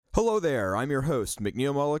Hello there, I'm your host,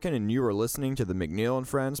 McNeil Mulligan, and you are listening to the McNeil and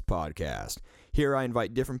Friends podcast. Here I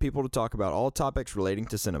invite different people to talk about all topics relating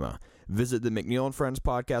to cinema. Visit the McNeil and Friends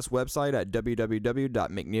podcast website at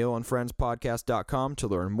www.mcneillandfriendspodcast.com to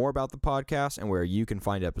learn more about the podcast and where you can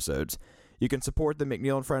find episodes. You can support the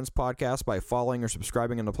McNeil and Friends podcast by following or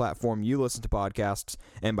subscribing on the platform you listen to podcasts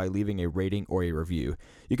and by leaving a rating or a review.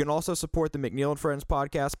 You can also support the McNeil and Friends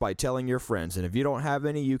podcast by telling your friends, and if you don't have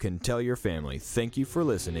any, you can tell your family. Thank you for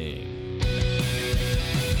listening.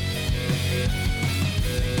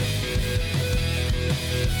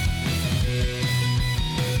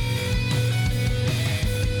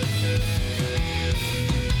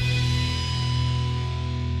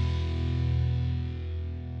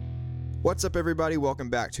 What's up, everybody?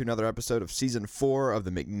 Welcome back to another episode of Season 4 of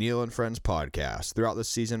the McNeil and Friends podcast. Throughout this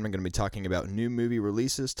season, I'm going to be talking about new movie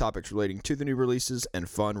releases, topics relating to the new releases, and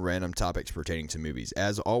fun random topics pertaining to movies.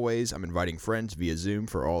 As always, I'm inviting friends via Zoom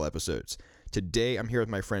for all episodes. Today, I'm here with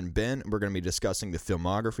my friend Ben, and we're going to be discussing the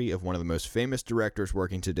filmography of one of the most famous directors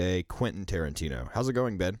working today, Quentin Tarantino. How's it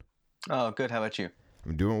going, Ben? Oh, good. How about you?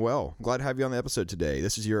 I'm doing well. I'm glad to have you on the episode today.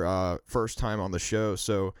 This is your first time on the show,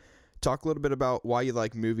 so talk a little bit about why you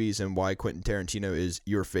like movies and why Quentin Tarantino is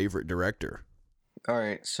your favorite director. All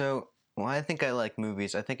right, so why I think I like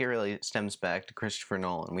movies, I think it really stems back to Christopher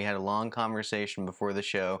Nolan. We had a long conversation before the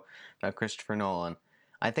show about Christopher Nolan.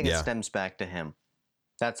 I think it stems back to him.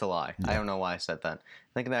 That's a lie. Yeah. I don't know why I said that.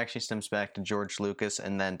 I think it actually stems back to George Lucas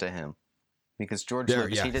and then to him. Because George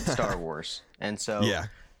Lucas, he did Star Wars. And so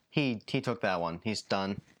he took that one. He's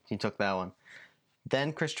done. He took that one.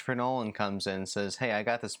 Then Christopher Nolan comes in and says, hey, I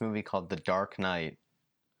got this movie called The Dark Knight.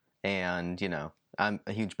 And, you know, I'm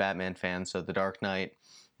a huge Batman fan, so The Dark Knight,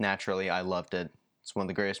 naturally, I loved it. It's one of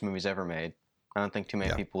the greatest movies ever made. I don't think too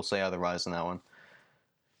many people say otherwise on that one.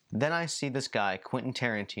 Then I see this guy, Quentin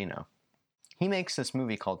Tarantino. He makes this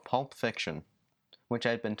movie called Pulp Fiction, which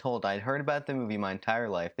I'd been told. I'd heard about the movie my entire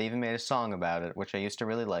life. They even made a song about it, which I used to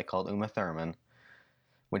really like, called Uma Thurman.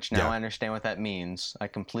 Which now I understand what that means. I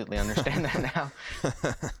completely understand that now.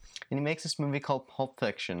 And he makes this movie called Pulp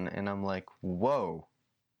Fiction, and I'm like, whoa,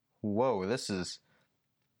 this is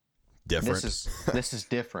different. This is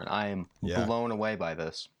different. I am blown away by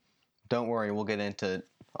this. Don't worry, we'll get into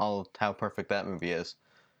all how perfect that movie is,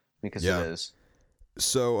 because it is.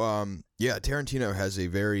 So, Tarantino has a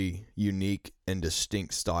very unique and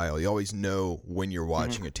distinct style. You always know when you're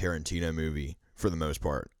watching a Tarantino movie, for the most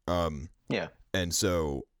part. And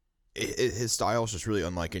so his style is just really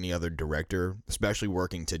unlike any other director, especially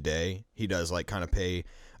working today. He does kind of pay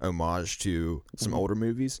homage to some older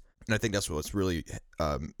movies. And I think that's what's really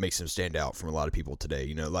makes him stand out from a lot of people today,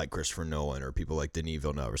 you know, like Christopher Nolan or people like Denis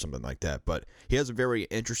Villeneuve or something like that. But he has a very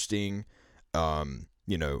interesting,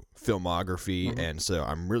 filmography. And so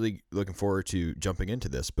I'm really looking forward to jumping into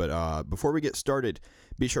this. But before we get started,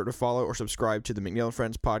 be sure to follow or subscribe to the McNeil and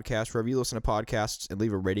Friends podcast wherever you listen to podcasts, and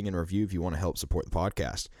leave a rating and review if you want to help support the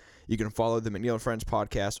podcast. You can follow the McNeil and Friends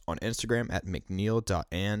podcast on Instagram at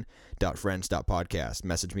mcneil.and.friends.podcast.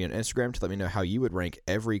 Message me on Instagram to let me know how you would rank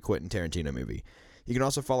every Quentin Tarantino movie. You can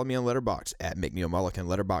also follow me on Letterboxd at McNeil Mulligan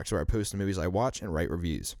Letterboxd, where I post the movies I watch and write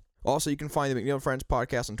reviews. Also, you can find the McNeil and Friends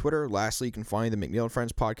podcast on Twitter. Lastly, you can find the McNeil and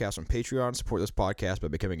Friends podcast on Patreon. Support this podcast by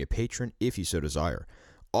becoming a patron if you so desire.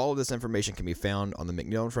 All of this information can be found on the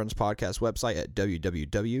McNeil and Friends podcast website at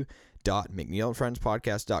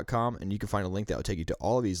www.mcneillandfriendspodcast.com, and you can find a link that will take you to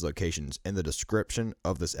all of these locations in the description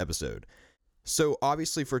of this episode. So,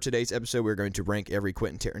 obviously, for today's episode, we're going to rank every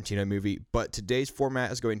Quentin Tarantino movie, but today's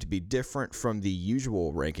format is going to be different from the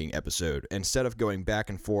usual ranking episode. Instead of going back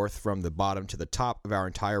and forth from the bottom to the top of our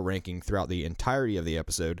entire ranking throughout the entirety of the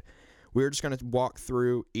episode, we're just going to walk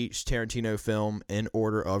through each Tarantino film in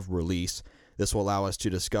order of release. This will allow us to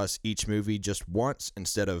discuss each movie just once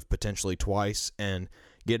instead of potentially twice, and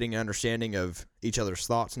getting an understanding of each other's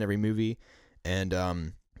thoughts in every movie.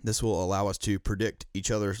 And this will allow us to predict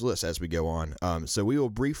each other's lists as we go on. So we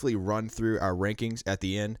will briefly run through our rankings at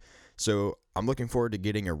the end. So I'm looking forward to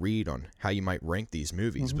getting a read on how you might rank these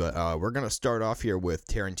movies. But we're going to start off here with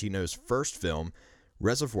Tarantino's first film,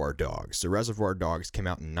 Reservoir Dogs. So Reservoir Dogs came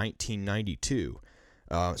out in 1992.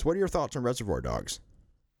 So what are your thoughts on Reservoir Dogs?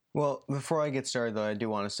 Well, before I get started, though, I do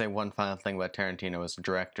want to say one final thing about Tarantino as a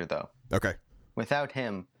director, though. Okay. Without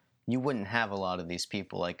him, you wouldn't have a lot of these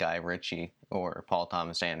people like Guy Ritchie or Paul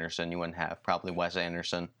Thomas Anderson. You wouldn't have probably Wes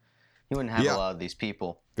Anderson. You wouldn't have a lot of these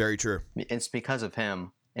people. Very true. It's because of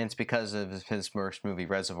him, and it's because of his first movie,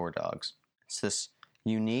 Reservoir Dogs. It's this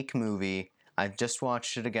unique movie. I just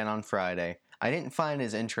watched it again on Friday. I didn't find it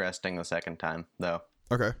as interesting the second time, though.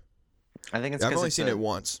 Okay. I think it's I've only seen it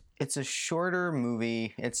once. it's a shorter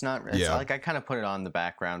movie. It's not. It's like I kind of put it on the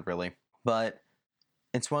background, really, but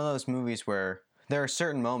it's one of those movies where there are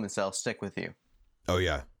certain moments that'll stick with you. Oh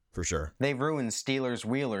yeah, for sure. They ruined Steelers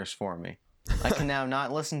Wheelers for me. I can now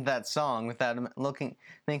not listen to that song without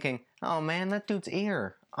thinking, oh man, that dude's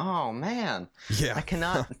ear. Oh man. Yeah. I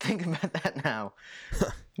cannot think about that now.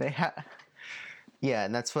 Yeah,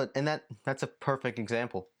 and that's a perfect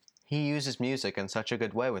example. He uses music in such a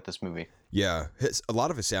good way with this movie. Yeah, a lot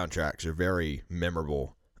of his soundtracks are very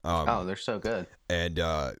memorable. They're so good. And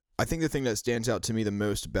I think the thing that stands out to me the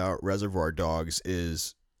most about Reservoir Dogs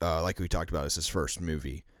is, like we talked about, it's his first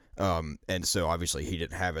movie. And so obviously he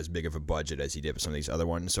didn't have as big of a budget as he did with some of these other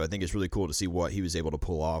ones. So I think it's really cool to see what he was able to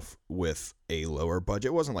pull off with a lower budget.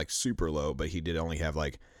 It wasn't like super low, but he did only have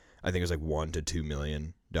like, I think it was like $1 to $2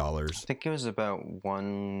 million. I think it was about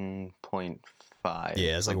 1.5.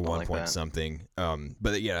 Yeah, it's like 1 point something.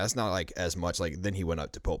 But yeah, that's not like as much. Like then he went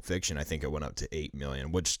up to Pulp Fiction. I think it went up to $8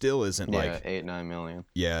 million, which still isn't like 8-9 million.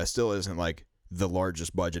 Yeah, still isn't like the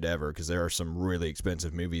largest budget ever, because there are some really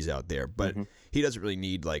expensive movies out there. But he doesn't really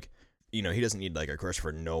need like, he doesn't need like a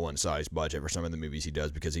Christopher Nolan sized budget for some of the movies he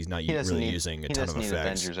does, because he's not really using a ton of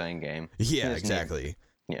effects. He doesn't need Avengers Endgame. Yeah, exactly.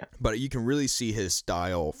 Yeah. But you can really see his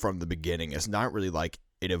style from the beginning. It's not really like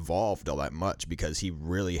it evolved all that much, because he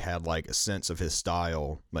really had like a sense of his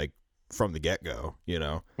style like from the get-go,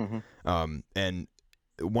 and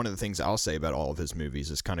one of the things I'll say about all of his movies,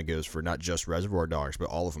 this kind of goes for not just Reservoir Dogs, but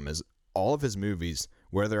all of them, is all of his movies,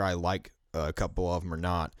 whether I like a couple of them or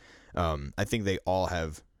not, I think they all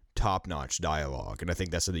have top-notch dialogue, and I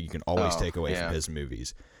think that's something you can always take away from his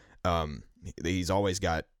movies. He's always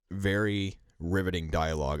got very riveting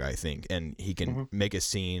dialogue, I think, and he can make a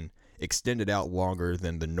scene extend it out longer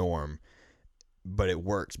than the norm, but it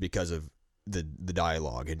works because of the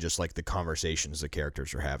dialogue and just like the conversations the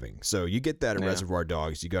characters are having. So you get that in Reservoir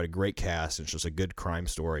Dogs. You got a great cast, and it's just a good crime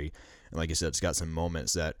story, and like you said, it's got some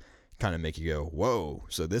moments that kind of make you go, whoa,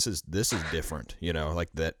 so this is different, like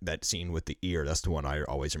that scene with the ear. That's the one I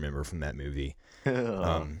always remember from that movie.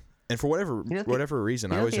 And for whatever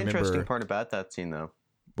reason, I always remember. The interesting part about that scene, though.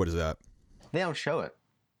 What is that? They don't show it.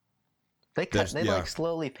 They like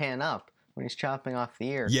slowly pan up when he's chopping off the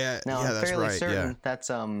ear. Yeah, now I'm that's fairly right. certain that's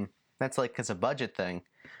like because a budget thing.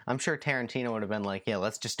 I'm sure Tarantino would have been like, yeah,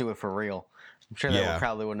 let's just do it for real. I'm sure that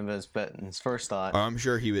probably wouldn't have been his first thought. I'm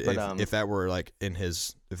sure he would. If that were like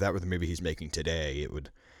if that were the movie he's making today,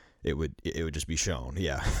 it would just be shown.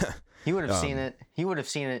 Yeah. He would have seen it. He would have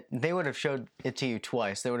seen it. They would have showed it to you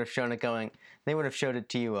twice. They would have shown it going. They would have showed it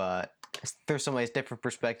to you through somebody's different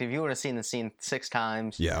perspective. You would have seen the scene 6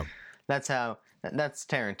 times. Yeah. That's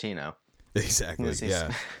Tarantino. Exactly.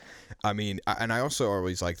 Yeah. I mean, and I also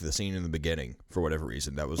always liked the scene in the beginning for whatever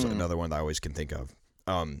reason. That was another one that I always can think of.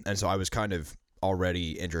 And so I was kind of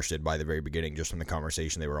already interested by the very beginning, just from the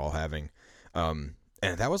conversation they were all having. And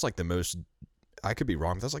that was like the most, I could be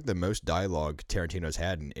wrong, that's like the most dialogue Tarantino's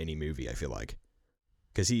had in any movie, I feel like.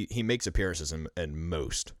 Because he makes appearances in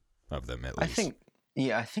most of them, at least.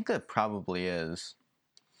 I think that probably is.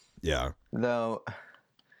 Yeah. Though,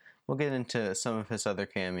 we'll get into some of his other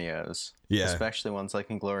cameos. Yeah. Especially ones like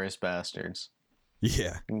Inglourious Bastards.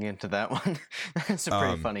 Yeah. We can get into that one. That's a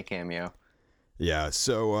pretty funny cameo. Yeah,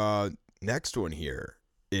 so next one here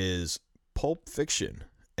is Pulp Fiction.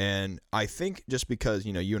 And I think just because,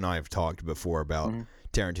 you and I have talked before about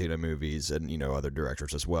Tarantino movies and, other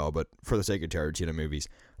directors as well, but for the sake of Tarantino movies,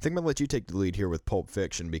 I think I'm going to let you take the lead here with Pulp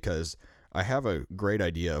Fiction, because I have a great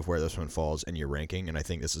idea of where this one falls in your ranking, and I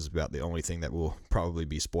think this is about the only thing that will probably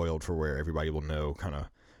be spoiled for where everybody will know kind of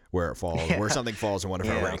where it falls, where something falls in one of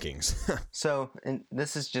our rankings. So, and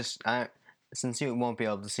this is just... Since you won't be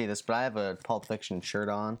able to see this, but I have a Pulp Fiction shirt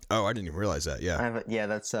on. Oh, I didn't even realize that. Yeah.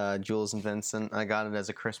 That's Jules and Vincent. I got it as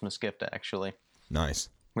a Christmas gift, actually. Nice.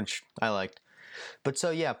 Which I liked. But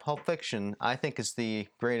so, yeah, Pulp Fiction, I think, is the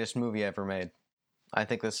greatest movie ever made. I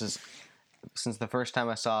think this is, since the first time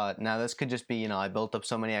I saw it, now this could just be, I built up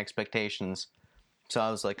so many expectations. So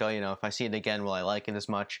I was like, if I see it again, will I like it as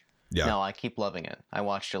much? Yeah. No, I keep loving it. I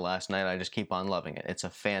watched it last night. I just keep on loving it. It's a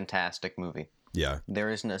fantastic movie. Yeah. There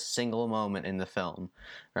isn't a single moment in the film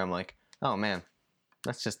where I'm like, oh man,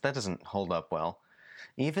 that doesn't hold up well.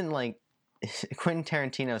 Even like Quentin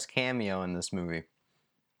Tarantino's cameo in this movie,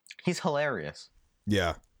 he's hilarious.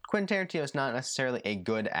 Yeah. Quentin Tarantino's not necessarily a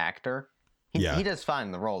good actor. He does fine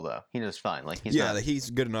in the role though. He does fine. Like he's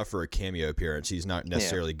good enough for a cameo appearance. He's not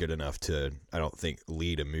necessarily good enough to, I don't think,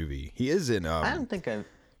 lead a movie. He is in I don't think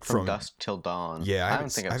From Dusk Till Dawn. Yeah, I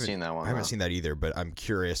don't think I've seen that one. I haven't seen that either, but I'm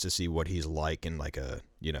curious to see what he's like in like a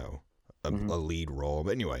lead role.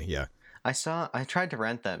 But anyway, yeah. I tried to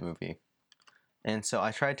rent that movie and so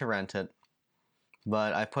I tried to rent it,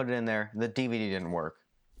 but I put it in there. The DVD didn't work.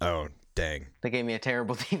 Oh, dang. They gave me a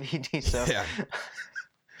terrible DVD, so Yeah.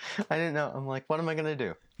 I didn't know. I'm like, what am I gonna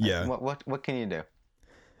do? Yeah. What can you do?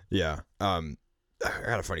 Yeah. I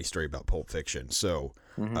got a funny story about Pulp Fiction. So,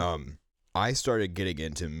 I started getting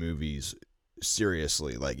into movies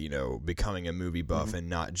seriously, like, becoming a movie buff and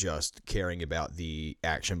not just caring about the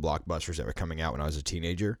action blockbusters that were coming out when I was a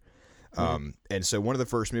teenager. And so one of the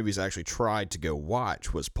first movies I actually tried to go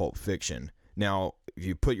watch was Pulp Fiction. Now, if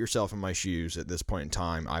you put yourself in my shoes at this point in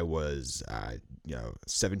time, I was,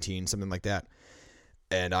 17, something like that.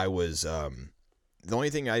 And I was, the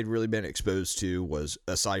only thing I'd really been exposed to was,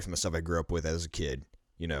 aside from the stuff I grew up with as a kid,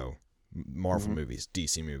 Marvel movies,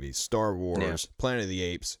 DC movies, Star Wars, Planet of the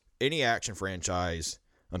Apes, any action franchise,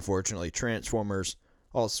 unfortunately, Transformers,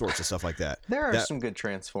 all sorts of stuff like that. There are some good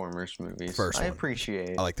Transformers movies. I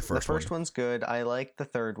appreciate. I like the first one. The first one's good. I like the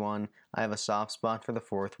third one. I have a soft spot for the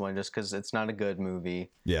fourth one just because it's not a good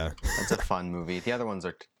movie. Yeah. It's a fun movie. The other ones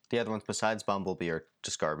besides Bumblebee are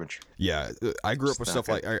just garbage. Yeah. I grew up with stuff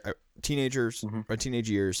like my teenage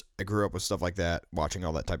years, I grew up with stuff like that, watching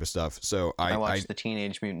all that type of stuff. So I watched the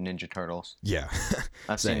Teenage Mutant Ninja Turtles. Yeah.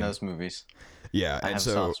 I've seen those movies. Yeah. I have a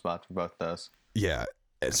soft spot for both those. Yeah.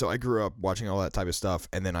 And so I grew up watching all that type of stuff,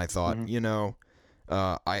 and then I thought,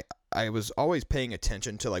 I was always paying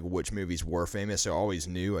attention to like which movies were famous. So I always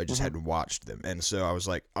knew. I just hadn't watched them, and so I was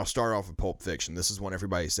like, I'll start off with Pulp Fiction. This is one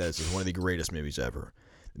everybody says is one of the greatest movies ever.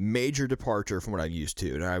 Major departure from what I'm used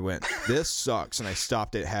to, and I went, this sucks, and I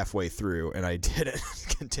stopped it halfway through, and I didn't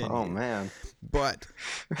continue. Oh man! But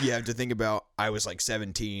you have to think about, I was like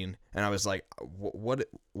 17, and I was like, what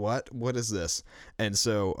is this? And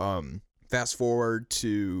so, fast forward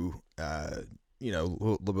to, a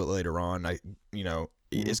little bit later on,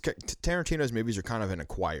 Tarantino's movies are kind of an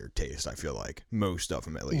acquired taste, I feel like. Most of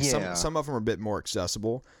them, at least. Yeah. Some of them are a bit more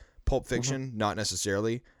accessible. Pulp Fiction, not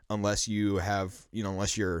necessarily, unless you have,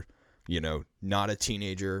 unless you're, not a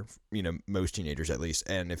teenager, most teenagers at least.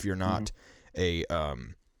 And if you're not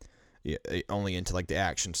only into like the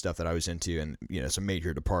action stuff that I was into, and, it's a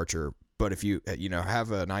major departure. But if you,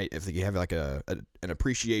 have a night, if you have like an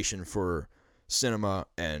appreciation for cinema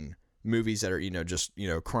and movies that are, just,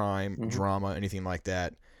 crime, drama, anything like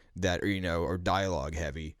that are, are dialogue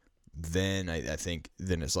heavy, then I think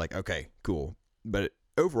then it's like, okay, cool. But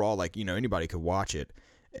overall, like, anybody could watch it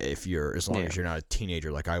as long as you're not a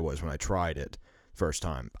teenager like I was when I tried it first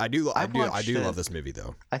time. I do love this movie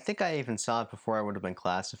though. I think I even saw it before I would have been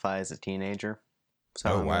classified as a teenager.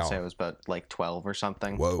 So I'm gonna say I was about like 12 or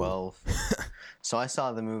something. Whoa. 12. So I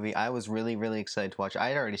saw the movie. I was really, really excited to watch it. I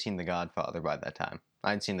had already seen The Godfather by that time.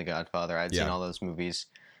 I'd seen The Godfather. I'd seen all those movies.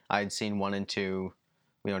 I'd seen 1 and 2.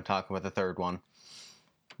 We don't talk about the third one.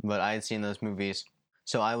 But I had seen those movies.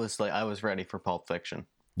 So I was ready for Pulp Fiction.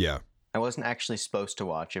 Yeah. I wasn't actually supposed to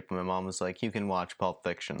watch it, but my mom was like, you can watch Pulp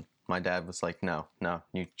Fiction. My dad was like, no,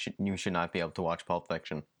 you should not be able to watch Pulp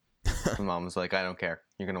Fiction. My mom was like, I don't care.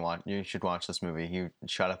 You should watch this movie. You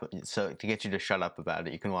shut up. So to get you to shut up about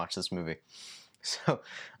it, you can watch this movie. So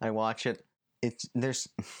I watch it. There's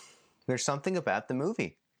something about the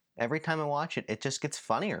movie. Every time I watch it, it just gets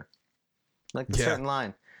funnier. Like the certain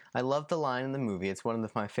line. I love the line in the movie. It's one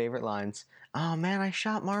of my favorite lines. Oh man, I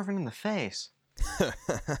shot Marvin in the face.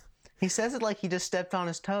 He says it like he just stepped on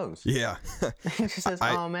his toes. Yeah. He just says,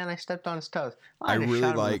 "Oh man, I stepped on his toes." I just really shot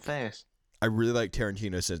him in the like. face. I really like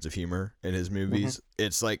Tarantino's sense of humor in his movies.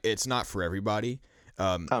 It's like, it's not for everybody.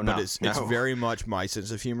 But it's very much my sense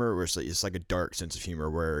of humor, where it's like a dark sense of humor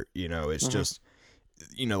where, it's just,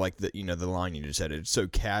 like the line you just said, it's so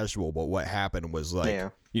casual, but what happened was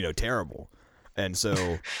like, terrible. And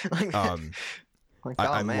so, I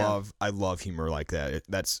love humor like that.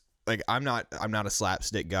 That's like, I'm not a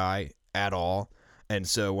slapstick guy at all. And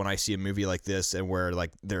so when I see a movie like this, and where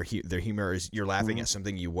like their humor is, you're laughing at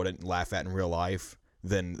something you wouldn't laugh at in real life,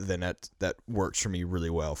 then that works for me really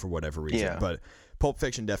well for whatever reason. Yeah. But Pulp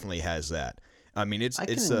Fiction definitely has that. I mean, I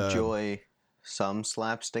can enjoy some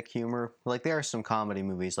slapstick humor. Like there are some comedy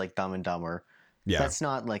movies like Dumb and Dumber. Yeah. That's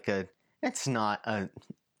not like it's not like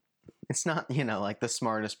the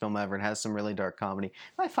smartest film ever. It has some really dark comedy.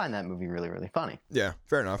 I find that movie really, really funny. Yeah,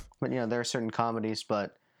 fair enough. But there are certain comedies,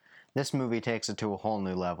 but this movie takes it to a whole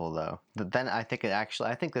new level, though. But then I think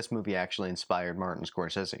this movie actually inspired Martin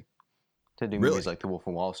Scorsese to do movies like The Wolf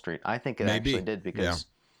of Wall Street. I think it actually did, because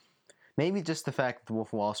maybe just the fact that The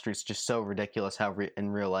Wolf of Wall Street is just so ridiculous how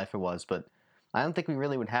in real life it was, but I don't think we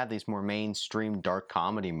really would have these more mainstream dark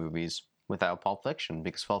comedy movies without Pulp Fiction,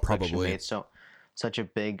 because Pulp Fiction made such a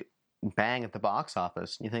big bang at the box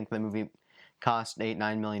office. You think the movie cost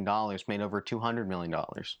 $8-9 million, made over $200 million.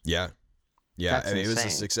 Yeah. Yeah, That's I mean, it was a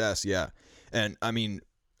insane. success. Yeah, and I mean,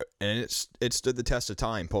 and it stood the test of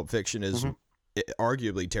time. Pulp Fiction is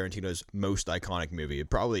arguably Tarantino's most iconic movie. It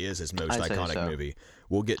probably is his most I'd say iconic so. movie.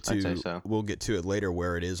 We'll get I'd say to so. it later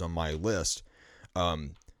where it is on my list.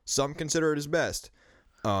 Some consider it his best.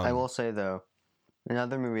 I will say though,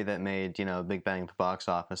 another movie that made a big bang at the box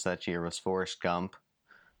office that year was Forrest Gump.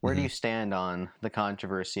 Where do you stand on the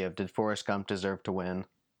controversy of did Forrest Gump deserve to win?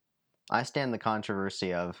 I stand the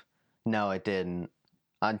controversy of no, it didn't.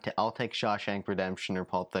 I'll take Shawshank Redemption or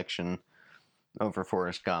Pulp Fiction over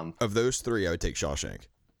Forrest Gump. Of those three, I would take Shawshank.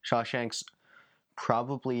 Shawshank's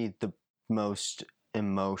probably the most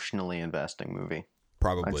emotionally investing movie.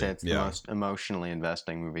 Probably, I'd say it's the most emotionally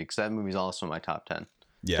investing movie because that movie's also in my top 10.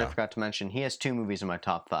 Yeah. I forgot to mention, he has 2 movies in my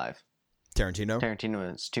top 5. Tarantino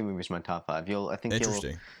has 2 movies in my top 5. I think you'll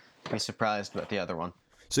be surprised about the other one.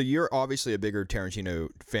 So you're obviously a bigger Tarantino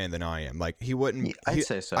fan than I am. Like he wouldn't. Yeah, I'd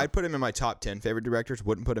say so. I'd put him in my top 10 favorite directors.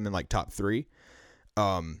 Wouldn't put him in like top 3.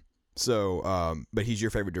 But he's your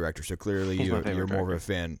favorite director. So clearly you're more of a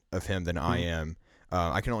fan of him than I am.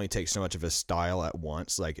 I can only take so much of his style at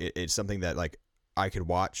once. Like it's something that like I could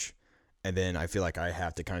watch, and then I feel like I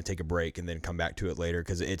have to kind of take a break and then come back to it later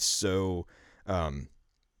because it's so.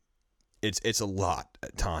 It's a lot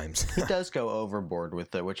at times. He does go overboard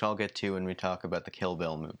with it, which I'll get to when we talk about the Kill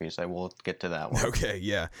Bill movies. I will get to that one. Okay,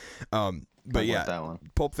 yeah. But yeah, that one.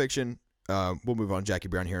 Pulp Fiction. We'll move on to Jackie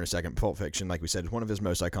Brown here in a second. Pulp Fiction, like we said, is one of his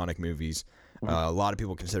most iconic movies. A lot of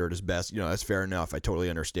people consider it his best. That's fair enough. I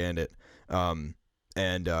totally understand it.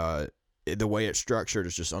 The way it's structured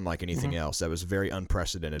is just unlike anything else. That was very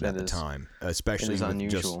unprecedented at the time, especially with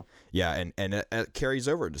unusual. And it carries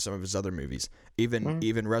over into some of his other movies.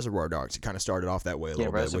 Even Reservoir Dogs, it kind of started off that way a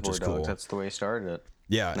little bit, which is cool. That's the way he started it.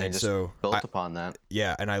 Yeah, and so built upon that.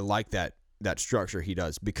 Yeah, and I like that structure he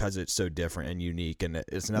does because it's so different and unique, and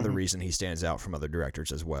it's another reason he stands out from other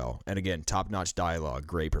directors as well. And again, top-notch dialogue,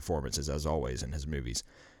 great performances as always in his movies.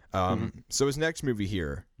 So his next movie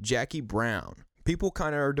here, Jackie Brown. People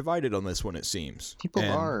kind of are divided on this one, it seems. People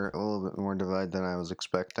are a little bit more divided than I was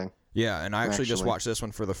expecting. Yeah, and I actually just watched this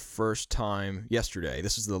one for the first time yesterday.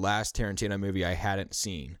 This is the last Tarantino movie I hadn't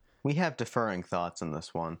seen. We have differing thoughts in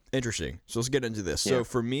this one. Interesting. So let's get into this. Yeah. So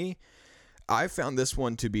for me, I found this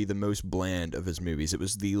one to be the most bland of his movies. It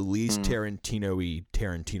was the least Tarantino-y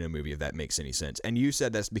Tarantino movie, if that makes any sense. And you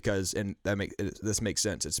said that's because, and this makes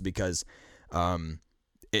sense. It's because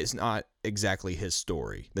it's not exactly his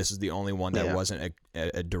story. This is the only one that wasn't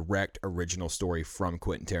a direct original story from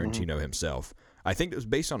Quentin Tarantino himself. I think it was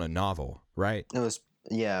based on a novel, right? It was,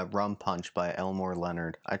 Rum Punch by Elmore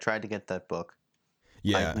Leonard. I tried to get that book.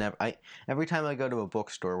 Yeah. Every time I go to a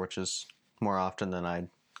bookstore, which is more often than I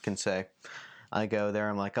can say, I go there,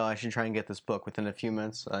 I'm like, I should try and get this book. Within a few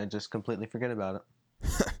minutes, I just completely forget about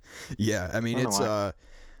it. Yeah, I mean, it's,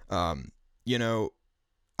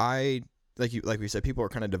 like we said, people are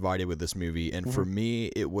kind of divided with this movie, and for me,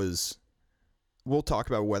 it was. We'll talk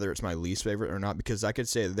about whether it's my least favorite or not, because I could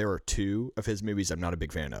say that there are 2 of his movies I'm not a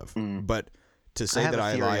big fan of. But to say that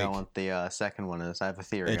I like, on what the second one is. I have a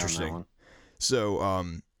theory interesting. on that one.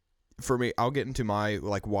 So, for me, I'll get into my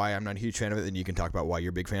why I'm not a huge fan of it, and you can talk about why you're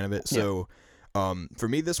a big fan of it. So, for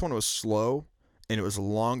me, this one was slow, and it was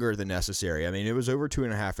longer than necessary. I mean, it was over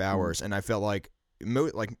 2.5 hours, and I felt like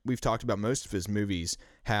we've talked about, most of his movies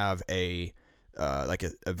have a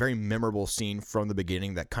very memorable scene from the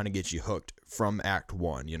beginning that kind of gets you hooked from act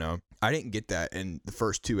 1, I didn't get that in the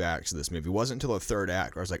first 2 acts of this movie. It wasn't until the 3rd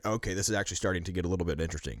act where I was like, okay, this is actually starting to get a little bit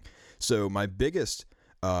interesting. So my biggest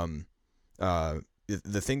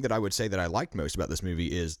the thing that I would say that I liked most about this movie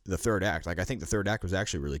is the 3rd act. I think the 3rd act was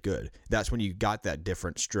actually really good. That's when you got that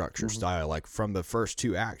different structure style. From the first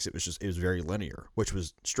 2 acts, it was very linear, which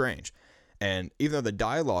was strange. And even though the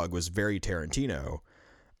dialogue was very Tarantino,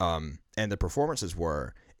 and the performances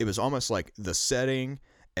were, it was almost like the setting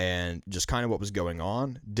and just kind of what was going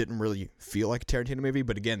on didn't really feel like a Tarantino movie.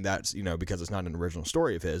 But again, that's, because it's not an original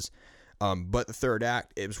story of his. But the 3rd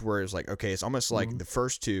act, it was where it was like, okay, it's almost like the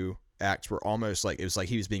first 2 acts were almost like, it was like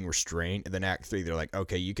he was being restrained. And then act 3, they're like,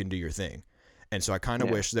 okay, you can do your thing. And so I kind of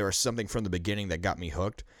wish there was something from the beginning that got me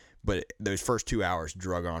hooked. But those first 2 hours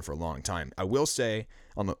drug on for a long time. I will say,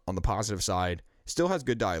 on the positive side, still has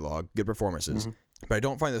good dialogue, good performances. But I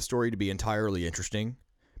don't find the story to be entirely interesting,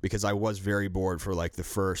 because I was very bored for the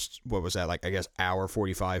first, what was that, I guess hour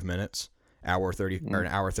 45 minutes, hour 30 or an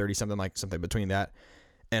hour 30, something between that.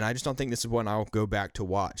 And I just don't think this is one I'll go back to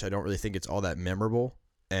watch. I don't really think it's all that memorable.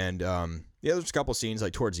 And there's a couple scenes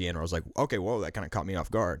towards the end where I was like, okay, whoa, that kind of caught me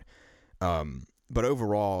off guard. But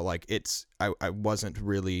overall, I didn't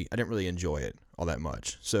really enjoy it all that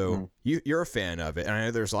much. So you're a fan of it, and I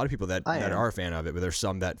know there's a lot of people that are a fan of it, but there's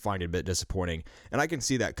some that find it a bit disappointing. And I can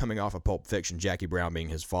see that coming off of Pulp Fiction, Jackie Brown being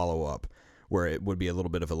his follow-up, where it would be a little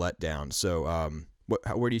bit of a letdown. So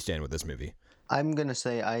where do you stand with this movie? I'm gonna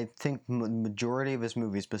say I think majority of his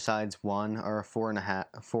movies, besides one, are a 4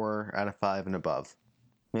 out of 5 and above.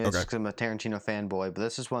 Maybe it's because I'm a Tarantino fanboy, but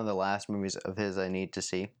this is one of the last movies of his I need to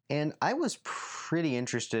see. And I was pretty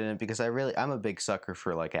interested in it because I'm a big sucker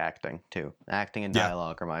for like acting too. Acting and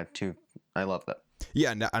dialogue are my two. I love that.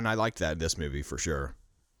 Yeah, and I liked that in this movie for sure.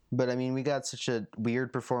 But I mean, we got such a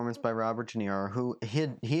weird performance by Robert De Niro, who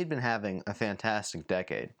he had been having a fantastic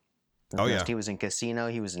decade. Oh yeah, he was in Casino,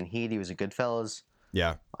 he was in Heat, he was in Goodfellas.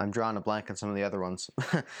 Yeah, I'm drawing a blank on some of the other ones,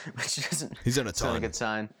 which isn't. He's in a ton. Not a good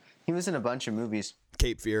sign. He was in a bunch of movies.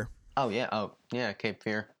 Cape Fear. Oh yeah, Cape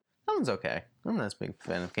Fear. That one's okay. I'm not as big a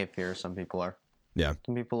fan of Cape Fear as some people are. Yeah,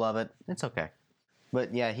 some people love it. It's okay.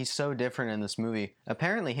 But yeah, he's so different in this movie.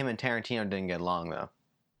 Apparently, him and Tarantino didn't get along though.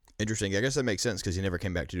 Interesting. I guess that makes sense because he never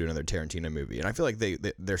came back to do another Tarantino movie, and I feel like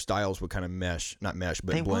their styles would kind of not mesh,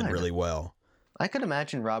 but blend really well. I could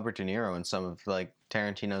imagine Robert De Niro in some of like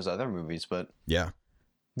Tarantino's other movies, but yeah.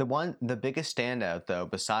 The biggest standout though,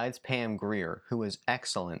 besides Pam Grier, who was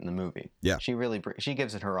excellent in the movie. Yeah. She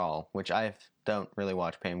gives it her all, which I don't really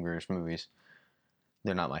watch Pam Grier's movies.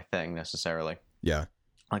 They're not my thing necessarily. Yeah.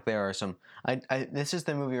 Like there are some. This is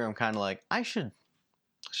the movie where I'm kind of like I should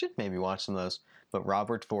maybe watch some of those. But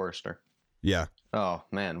Robert Forster. Yeah. Oh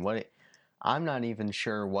man, I'm not even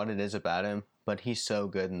sure what it is about him, but he's so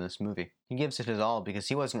good in this movie. He gives it his all because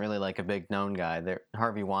he wasn't really like a big known guy. There,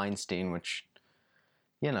 Harvey Weinstein, which,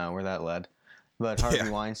 you know, where that led. But Harvey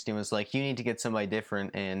Weinstein was like, you need to get somebody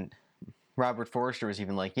different. And Robert Forster was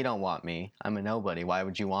even like, you don't want me. I'm a nobody. Why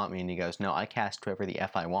would you want me? And he goes, no, I cast whoever the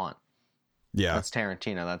F I want. Yeah. That's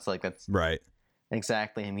Tarantino. That's right.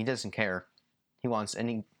 Exactly him. He doesn't care. And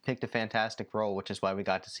he picked a fantastic role, which is why we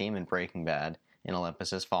got to see him in Breaking Bad, in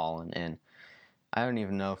Olympus Has Fallen. And I don't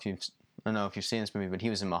know if you've seen this movie, but he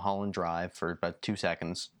was in Mulholland Drive for about 2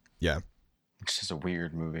 seconds. Yeah. It's just a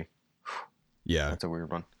weird movie. Yeah. It's a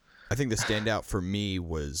weird one. I think the standout for me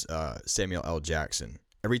was Samuel L. Jackson.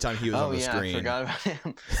 Every time he was on the screen. I forgot about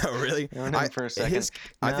him. Oh, really? For a second.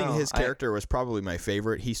 I think his character was probably my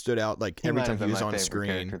favorite. He stood out like every time he was on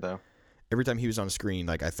screen. Every time he was on screen,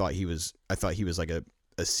 like I thought he was like a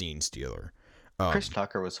scene stealer. Chris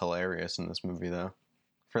Tucker was hilarious in this movie, though.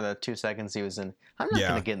 For the 2 seconds he was in, I'm not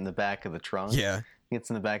going to get in the back of the trunk. Yeah. He gets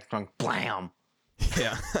in the back of the trunk, blam!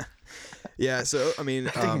 Yeah. Yeah, so, I mean,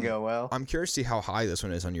 didn't go well. I'm curious to see how high this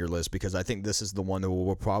one is on your list, because I think this is the one that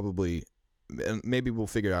we'll probably, maybe we'll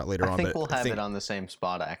figure it out later on. I think we'll have it on the same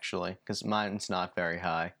spot, actually, because mine's not very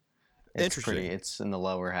high. Interesting. It's in the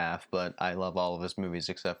lower half, but I love all of his movies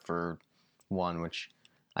except for one, which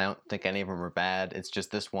I don't think any of them are bad. It's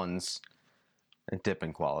just this one's a dip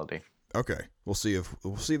in quality. Okay, we'll see if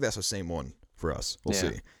that's the same one for us. We'll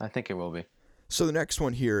see. I think it will be. So the next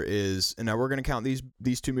one here is, and now we're going to count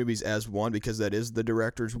these two movies as one because that is the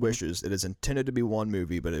director's wishes. It is intended to be one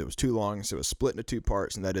movie, but it was too long, so it was split into 2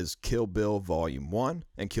 parts, and that is Kill Bill Volume 1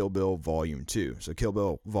 and Kill Bill Volume 2. So Kill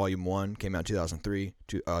Bill Volume 1 came out in 2003,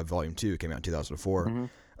 Volume 2 came out in 2004.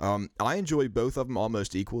 Mm-hmm. I enjoy both of them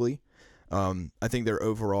almost equally. I think they're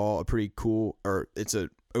overall a pretty cool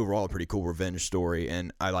revenge story,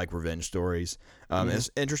 and I like revenge stories. It's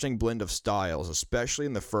an interesting blend of styles, especially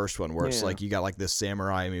in the first one, where it's like you got like this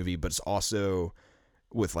samurai movie, but it's also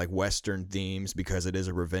with like Western themes because it is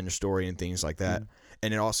a revenge story and things like that.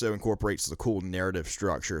 And it also incorporates the cool narrative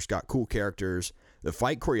structure. It's got cool characters. The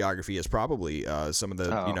fight choreography is probably some of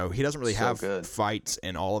the, he doesn't really have fights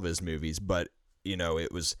in all of his movies, but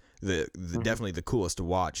it was definitely the coolest to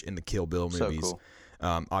watch in the Kill Bill movies. So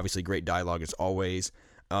cool. Obviously great dialogue as always.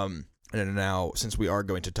 And now, since we are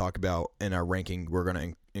going to talk about in our ranking, we're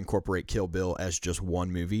going to incorporate Kill Bill as just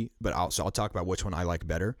one movie, but I'll talk about which one I like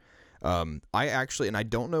better. I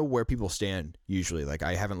don't know where people stand usually. Like,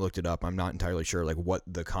 I haven't looked it up. I'm not entirely sure like what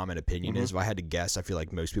the common opinion is. If I had to guess, I feel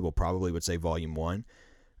like most people probably would say Volume 1.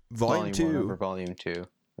 Volume 2 over Volume 2.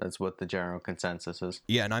 That's what the general consensus is.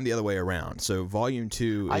 Yeah, and I'm the other way around. So Volume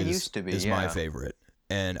 2 is my favorite.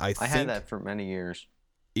 And I had that for many years.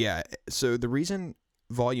 Yeah, so the reason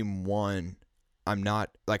Volume 1, I'm not,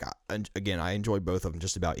 like, again, I enjoy both of them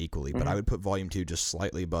just about equally, but I would put Volume 2 just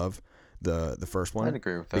slightly above the first one. I'd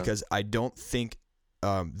agree with that. Because I don't think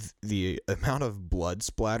the amount of blood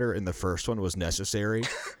splatter in the first one was necessary.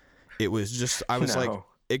 It was just, I was like,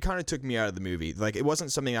 it kind of took me out of the movie. Like, it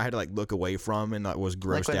wasn't something I had to, like, look away from and that was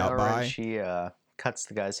grossed out by. She cuts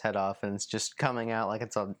the guy's head off and it's just coming out like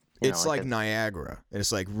it's a It's like Niagara.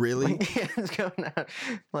 It's like, really? Yeah, it's going out.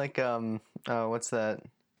 Like, what's that?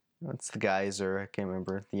 What's the geyser? I can't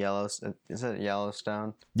remember. Is it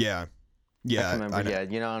Yellowstone? Yeah. Yeah. I can remember. Yeah,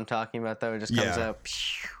 you know what I'm talking about, though? It just comes out.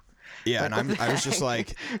 Yeah, like, and I was just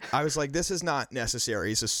like, this is not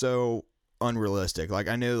necessary. This is so unrealistic. Like,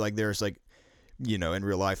 I know, like, there's, like, you know, in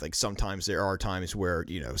real life, like, sometimes there are times where,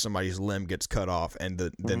 you know, somebody's limb gets cut off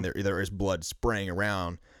and then there is blood spraying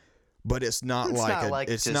around. But it's not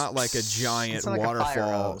like a giant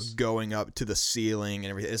waterfall going up to the ceiling and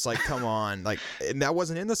everything. It's like, come on, like, and that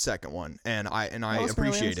wasn't in the second one, and I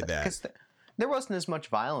appreciated that. There wasn't as much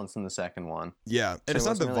violence in the second one. Yeah, and it's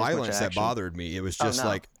not the violence that bothered me. It was just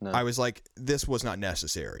I was like, this was not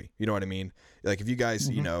necessary. You know what I mean? Like, if you guys,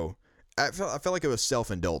 you know, I felt like it was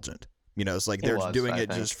self-indulgent. You know, it's like they're doing it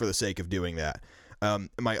just for the sake of doing that.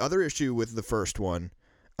 My other issue with the first one,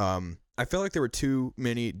 I felt like there were too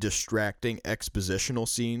many distracting expositional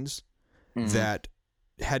scenes that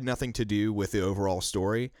had nothing to do with the overall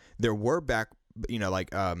story. There were flashbacks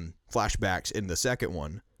in the second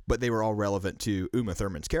one, but they were all relevant to Uma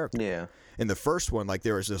Thurman's character. Yeah. In the first one, like,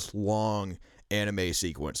 there was this long anime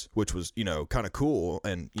sequence, which was, you know, kind of cool,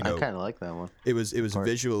 and, you know, I kind of like that one. It was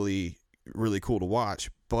visually really cool to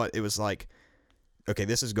watch, but it was like, okay,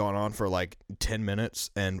 this has gone on for like 10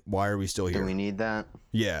 minutes, and why are we still here? Do we need that?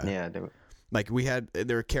 Yeah. Yeah. Like,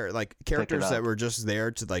 there were characters that were just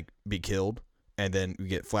there to, like, be killed, and then we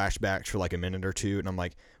get flashbacks for like a minute or two, and I'm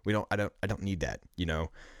like, I don't need that, you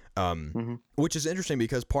know. Which is interesting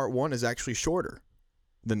because part one is actually shorter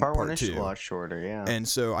than part two. Part one is a lot shorter, yeah. And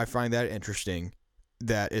so I find that interesting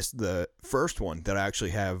that it's the first one that I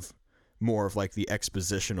actually have more of, like, the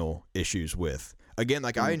expositional issues with. Again,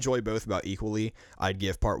 like, I enjoy both about equally. I'd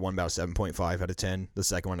give part one about a 7.5 out of 10. The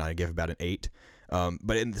second one I'd give about an 8.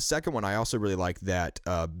 But in the second one, I also really like that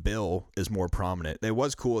Bill is more prominent. It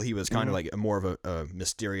was cool. He was kind of like more of a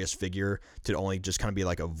mysterious figure to only just kind of be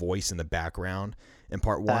like a voice in the background in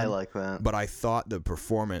part one. I like that. But I thought the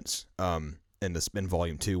performance in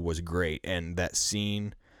volume 2 was great. And that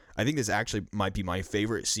scene, I think this actually might be my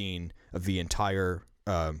favorite scene of the entire,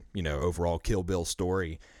 overall Kill Bill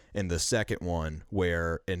story. In the second one,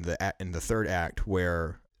 where in the third act,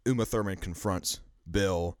 where Uma Thurman confronts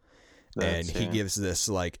Bill, and he gives this,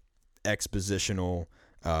 like, expositional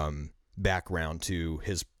background to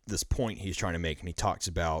this point he's trying to make, and he talks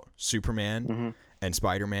about Superman and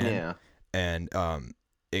Spider-Man, and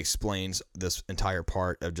explains this entire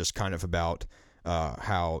part of just kind of about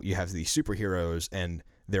how you have these superheroes and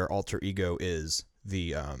their alter ego is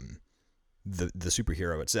the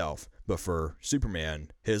superhero itself. But for Superman,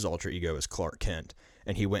 his alter ego is Clark Kent,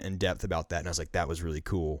 and he went in depth about that, and I was like, that was really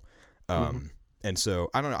cool. And so,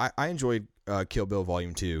 I don't know, I enjoyed Kill Bill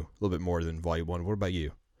Volume 2 a little bit more than Volume 1. What about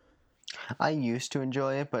you? I used to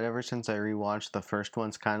enjoy it, but ever since I rewatched the first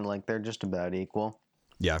one's kind of like they're just about equal.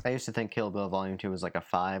 Yeah. I used to think Kill Bill Volume 2 was like a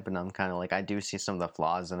 5, but I'm kind of like, I do see some of the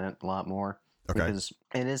flaws in it a lot more. Okay. Because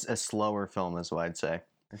it is a slower film, is what I'd say.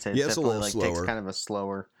 I'd say it's a little slower. Takes kind of a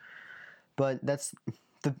slower... But that's...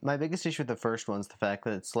 my biggest issue with the first one's the fact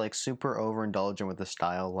that it's, like, super overindulgent with the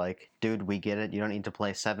style. Like, dude, we get it. You don't need to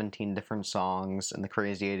play 17 different songs in the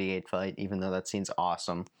Crazy 88 fight, even though that scene's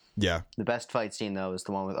awesome. Yeah. The best fight scene, though, is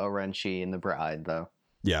the one with Orenchi and the bride, though.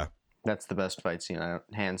 Yeah. That's the best fight scene.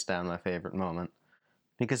 Hands down my favorite moment.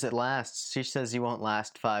 Because it lasts... She says you won't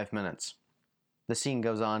last 5 minutes. The scene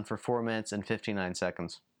goes on for 4 minutes and 59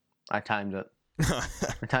 seconds. I timed it.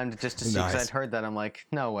 I timed it just to see, because I'd heard that. I'm like,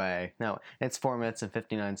 no way. No, it's 4 minutes and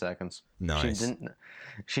 59 seconds. Nice.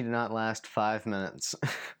 She did not last 5 minutes.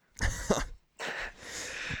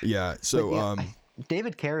 Yeah, so...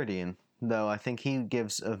 David Carradine, though, I think he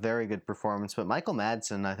gives a very good performance, but Michael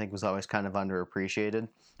Madsen, I think, was always kind of underappreciated.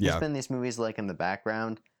 He's been in these movies, like, in the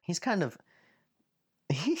background. He's kind of...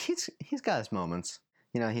 He's got his moments.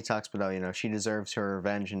 You know, he talks about, she deserves her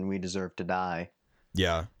revenge and we deserve to die.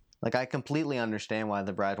 Yeah. Like, I completely understand why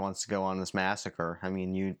the bride wants to go on this massacre. I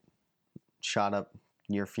mean, you shot up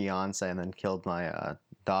your fiance and then killed my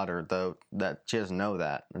daughter, though that she doesn't know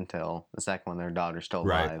that until the second one their daughter's still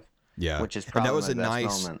alive. Right. Yeah. Which is probably my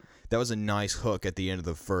best moment. That was a nice hook at the end of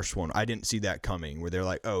the first one. I didn't see that coming, where they're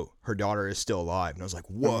like, oh, her daughter is still alive. And I was like,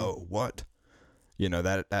 whoa, what? You know,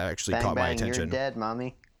 that actually caught my attention. You're dead,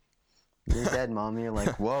 mommy. You're dead, mommy. You're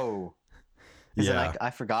like, whoa. Yeah.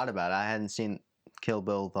 I forgot about it. I hadn't seen Kill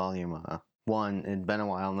Bill Volume 1. It'd been a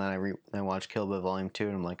while, and then I watched Kill Bill Volume 2,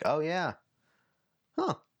 and I'm like, oh, yeah.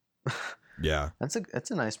 Huh. Yeah.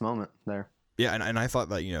 That's a nice moment there. Yeah, and I thought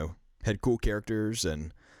that, had cool characters,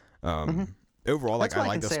 and overall, That's like what I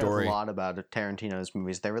I like can the say story. a lot about Tarantino's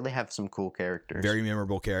movies. They really have some cool characters. Very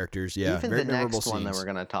memorable characters. Yeah, Even very the memorable next one that scenes.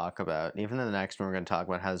 we're going to talk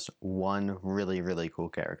about, has one really, really cool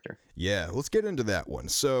character. Yeah, let's get into that one.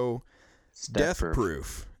 So, It's Death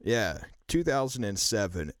Proof. Yeah,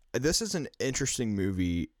 2007. This is an interesting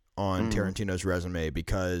movie on Tarantino's resume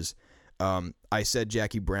because I said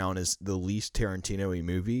Jackie Brown is the least Tarantino-y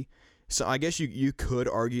movie. So I guess you could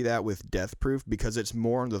argue that with Death Proof because it's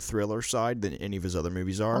more on the thriller side than any of his other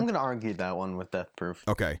movies are. I'm going to argue that one with Death Proof.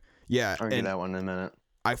 Okay. Yeah. Argue that one in a minute.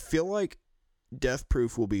 I feel like Death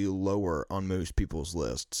Proof will be lower on most people's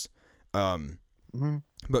lists.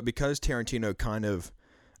 But because Tarantino kind of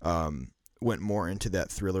went more into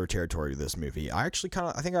that thriller territory of this movie, I think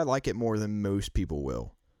I like it more than most people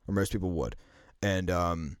will, or most people would. And,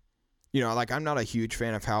 like I'm not a huge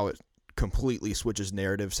fan of how it completely switches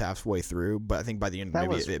narratives halfway through, but I think by the end of the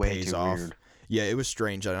movie it pays off. Weird. Yeah, it was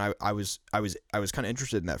strange, and I was kind of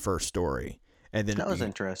interested in that first story. And then that was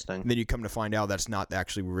interesting. Then you come to find out that's not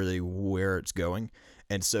actually really where it's going.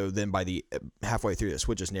 And so then by the halfway through, it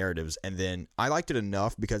switches narratives. And then I liked it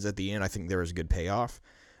enough because at the end, I think there was a good payoff.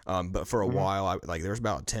 But for a while, there was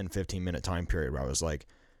about a 10, 15-minute time period where I was like,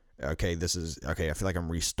 okay, I feel like I'm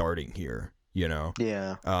restarting here,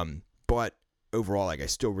 Yeah. But overall, I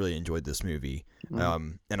still really enjoyed this movie.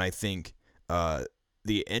 And I think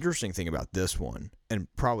the interesting thing about this one, and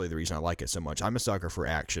probably the reason I like it so much, I'm a sucker for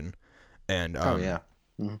action. And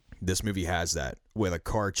this movie has that with a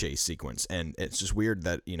car chase sequence, and it's just weird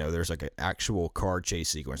that there's like an actual car chase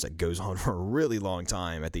sequence that goes on for a really long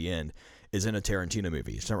time at the end is in a Tarantino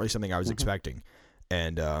movie. It's not really something I was expecting,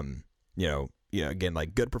 and again,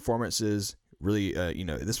 like good performances. Really,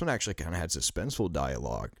 this one actually kind of had suspenseful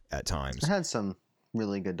dialogue at times. It had some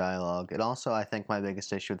really good dialogue. It also, I think, my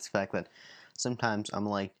biggest issue is the fact that sometimes I'm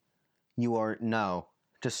like,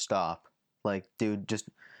 just stop, like, dude, just.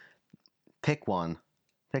 Pick one.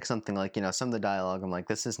 Pick something like, some of the dialogue, I'm like,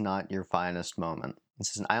 this is not your finest moment.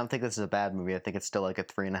 I don't think this is a bad movie. I think it's still like a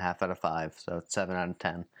 3.5 out of 5, so it's 7 out of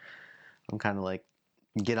 10. I'm kind of like,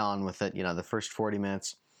 get on with it. The first 40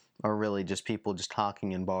 minutes are really just people just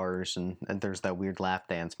talking in bars, and there's that weird lap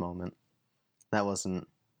dance moment. That was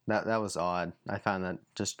odd. I found that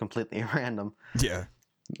just completely random. Yeah.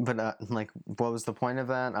 But, what was the point of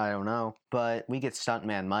that? I don't know. But we get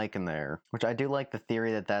Stuntman Mike in there, which I do like the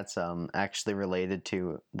theory that that's actually related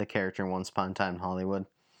to the character in Once Upon a Time in Hollywood.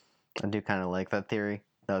 I do kind of like that theory,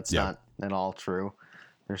 though it's not at all true.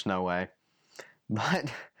 There's no way. But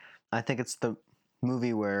I think it's the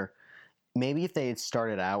movie where maybe if they had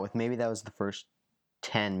started out with, maybe that was the first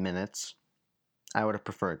 10 minutes, I would have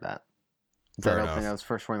preferred that. Fair I enough. don't think that was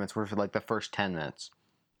first 40 minutes, were for like the first 10 minutes.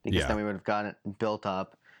 Because then we would have gotten it built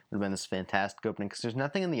up. It would have been this fantastic opening. Because there's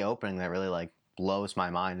nothing in the opening that really like blows my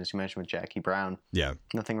mind, as you mentioned with Jackie Brown. Yeah.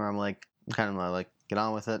 Nothing where I'm like, kind of like, get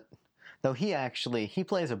on with it. Though he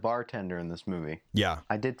plays a bartender in this movie. Yeah.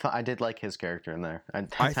 I did like his character in there.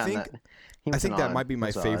 I think that might be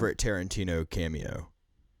my favorite Tarantino cameo.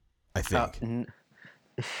 I think.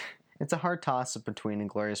 It's a hard toss-up between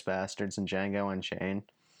Inglourious Basterds and Django Unchained.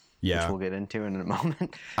 Yeah. Which we'll get into in a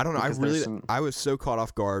moment. I don't know. I was so caught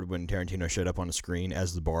off guard when Tarantino showed up on the screen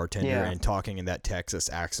as the bartender and talking in that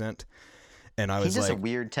Texas accent. And I was he does a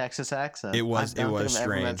weird Texas accent. It was strange. I've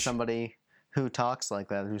never met somebody who talks like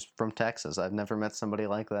that, who's from Texas. I've never met somebody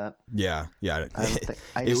like that. Yeah.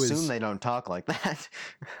 I assume they don't talk like that.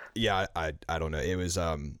 Yeah, I don't know. It was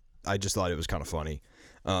I just thought it was kind of funny.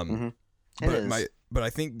 But I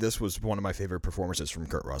think this was one of my favorite performances from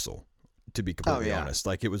Kurt Russell. To be completely honest,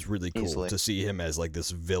 like it was really cool to see him as like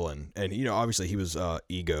this villain, and obviously he was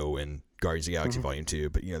Ego in Guardians of the Galaxy Volume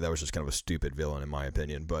 2, but that was just kind of a stupid villain in my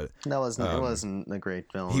opinion. But it wasn't a great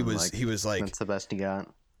villain. He was like that's the best he got.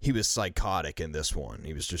 He was psychotic in this one.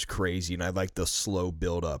 He was just crazy, and I like the slow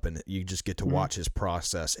build up, and you just get to watch his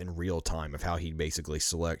process in real time of how he basically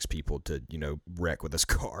selects people to wreck with his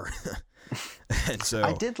car. And so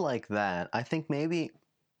I did like that. I think maybe.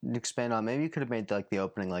 Expand on, maybe you could have made like the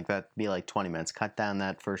opening like that be like 20 minutes, cut down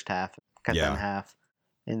that first half, down half,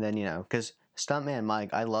 and then because Stuntman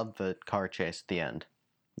Mike, I love the car chase at the end.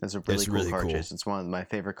 It's a really cool car chase. It's one of my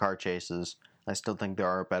favorite car chases. I still think there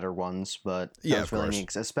are better ones, but that's really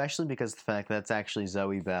neat, especially because of the fact that it's actually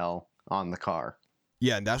Zoe Bell on the car.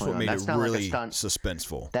 Yeah, and that's what made it really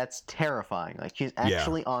suspenseful. That's terrifying. Like she's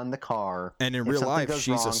actually on the car, and in real life,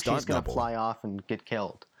 she's a stunt she's gonna double. Fly off and get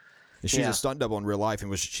killed. She's a stunt double in real life,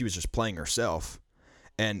 and she was just playing herself.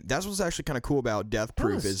 And that's what's actually kind of cool about Death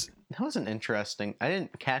Proof that was an interesting. I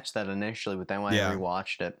didn't catch that initially, but then when I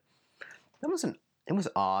rewatched it, it was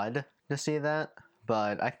odd to see that,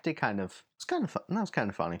 but I did it's kind of fun. That was kind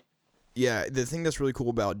of funny. Yeah, the thing that's really cool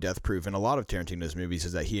about Death Proof and a lot of Tarantino's movies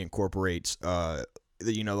is that he incorporates,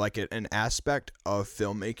 like an aspect of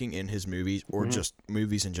filmmaking in his movies or just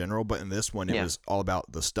movies in general. But in this one, it was all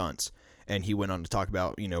about the stunts. And he went on to talk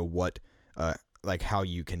about, what, like how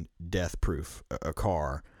you can death proof a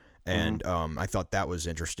car. And I thought that was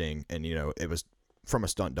interesting. And, it was from a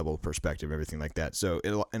stunt double perspective, everything like that. So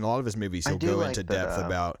in a lot of his movies, he'll go into depth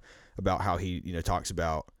about how he, talks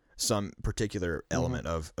about some particular element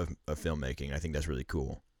of filmmaking. I think that's really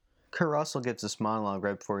cool. Kurt Russell gives this monologue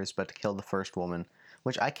right before he's about to kill the first woman,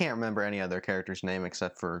 which I can't remember any other character's name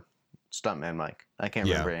except for Stuntman Mike. I can't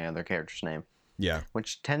remember any other character's name. Yeah.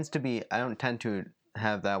 Which tends to be, I don't tend to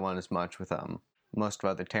have that one as much with most of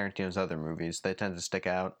other Tarantino's other movies. They tend to stick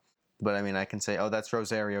out. But I mean, I can say, oh, that's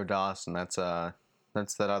Rosario Dawson. That's that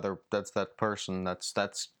person. That's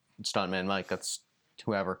Stuntman Mike. That's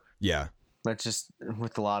whoever. Yeah. That's just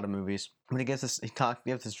with a lot of movies. When he gives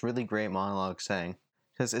this really great monologue saying,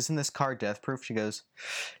 because isn't this car death proof? She goes,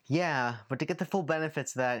 yeah, but to get the full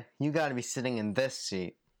benefits of that, you got to be sitting in this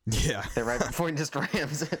seat. Yeah. They're right before he just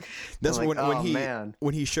rams it. That's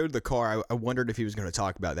when he showed the car, I wondered if he was going to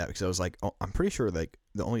talk about that because I was like, oh, I'm pretty sure like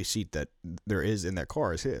the only seat that there is in that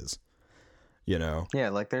car is his. Yeah,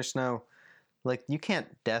 like there's no, like you can't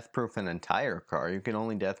death proof an entire car. You can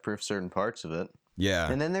only death proof certain parts of it.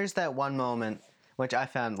 Yeah. And then there's that one moment which I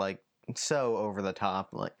found like so over the top,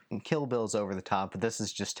 like Kill Bill's over the top, but this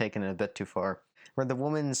is just taking it a bit too far. Where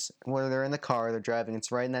they're in the car, they're driving,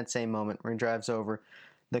 it's right in that same moment where he drives over,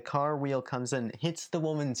 the car wheel comes in, hits the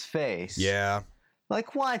woman's face. Yeah.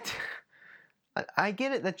 Like what? I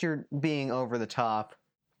get it that you're being over the top,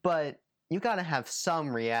 but you gotta have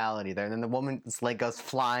some reality there. And then the woman's leg goes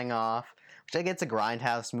flying off, which I get it's a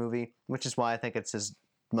Grindhouse movie, which is why I think it's his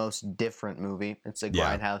most different movie. It's a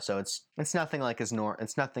Grindhouse, so it's nothing like it's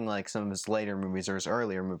nothing like some of his later movies or his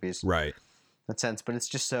earlier movies. Right. In that sense, but it's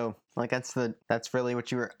just so like that's really what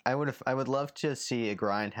you were. I would love to see a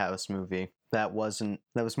Grindhouse movie that was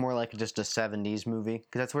more like just a 70s movie,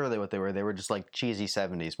 because that's really what they were. They were just like cheesy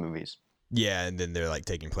 70s movies. Yeah, and then they're like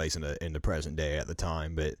taking place in the present day at the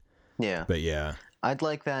time, but yeah. I'd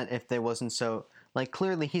like that if they wasn't so like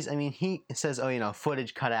clearly he says, oh,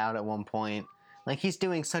 footage cut out at one point. Like he's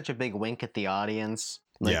doing such a big wink at the audience.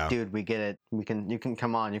 Like, dude, we get it. You can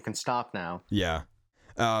come on. You can stop now. Yeah.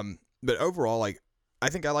 But overall, like, I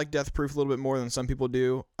think I like Death Proof a little bit more than some people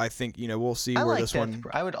do. I think, we'll see where this one...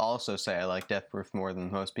 I would also say I like Death Proof more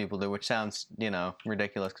than most people do, which sounds,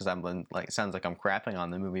 ridiculous because it sounds like I'm crapping on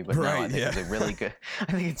the movie, but no, I think it's a really good... I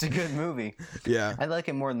think it's a good movie. Yeah. I like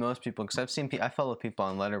it more than most people because I follow people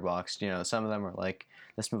on Letterboxd, some of them are like,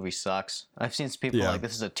 this movie sucks. I've seen people like,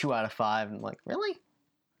 this is a 2 out of 5, and I'm like, really?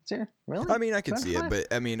 Really? I mean, I can see it, but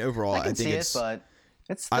I mean, overall, I think it's... but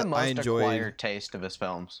it's the most acquired taste of his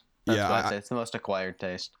films. That's what I'd say. It's the most acquired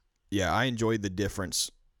taste. Yeah, I enjoyed the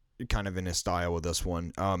difference kind of in his style with this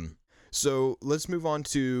one. So let's move on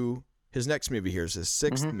to his next movie here. It's his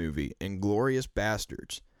sixth movie, Inglourious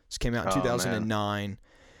Bastards. This came out in 2009. Man.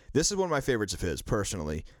 This is one of my favorites of his,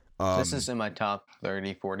 personally. This is in my top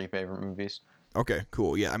 30, 40 favorite movies. Okay,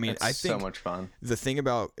 cool. Yeah, I mean, I think so much fun. The thing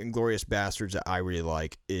about Inglourious Bastards that I really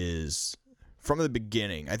like is... From the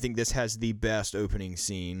beginning, I think this has the best opening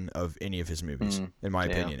scene of any of his movies, in my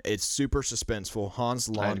opinion. It's super suspenseful. Hans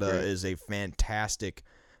Landa is a fantastic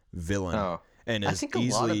villain and is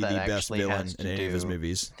easily the best villain in any of his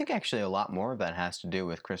movies. I think actually a lot more of that has to do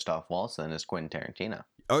with Christoph Waltz than is Quentin Tarantino.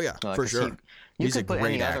 Oh, yeah, for sure. He's a great actor. You could put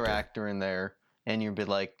any other actor in there, and you'd be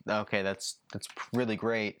like, okay, that's really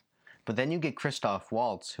great. But then you get Christoph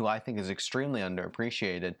Waltz, who I think is extremely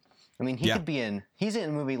underappreciated. I mean, he's in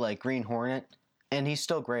a movie like Green Hornet, and he's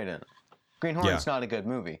still great in it. Green Hornet's not a good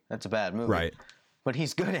movie. That's a bad movie. Right. But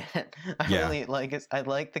he's good at it. I really like it. I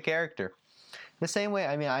like the character. The same way,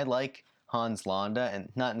 I mean, I like Hans Landa, and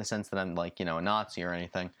not in the sense that I'm like, a Nazi or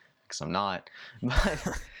anything, because I'm not.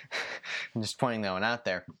 But I'm just pointing that one out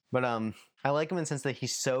there. But I like him in the sense that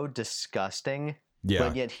he's so disgusting,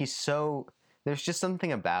 but yet there's just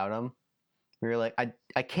something about him where you're like,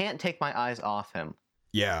 I can't take my eyes off him.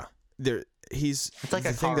 Yeah. It's like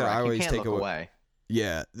a car wreck. You can't look away.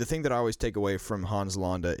 Yeah, the thing that I always take away from Hans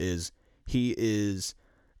Landa is he's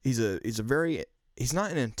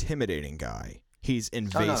not an intimidating guy. He's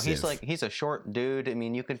invasive. Oh, no, he's a short dude. I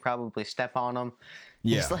mean, you could probably step on him.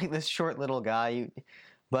 He's like this short little guy.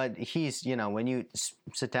 But he's, when you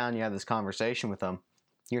sit down and you have this conversation with him,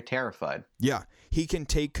 you're terrified. Yeah, he can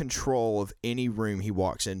take control of any room he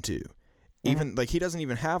walks into. Even like he doesn't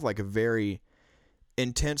even have like a very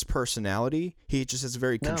intense personality. He just has a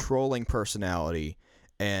very controlling personality,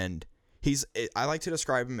 and I like to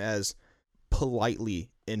describe him as politely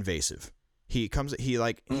invasive. He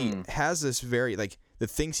has this very, like, the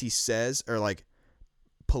things he says are like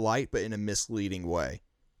polite but in a misleading way,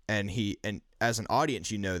 and as an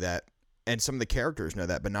audience you know that, and some of the characters know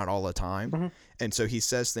that, but not all the time. Mm-hmm. And so he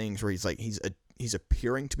says things where he's like he's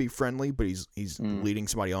appearing to be friendly, but he's leading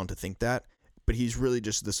somebody on to think that, but he's really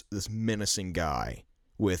just this menacing guy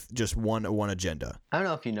with just one agenda. I don't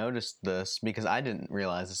know if you noticed this, because I didn't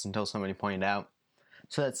realize this until somebody pointed out.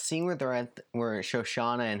 So that scene where where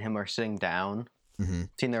Shoshana and him are sitting down,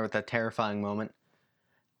 sitting there with that terrifying moment,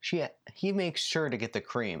 he makes sure to get the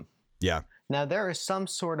cream. Yeah. Now there is some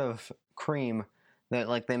sort of cream that,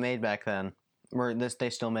 like, they made back then, where they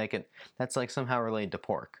still make it, that's like somehow related to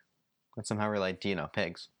pork. That's somehow related to,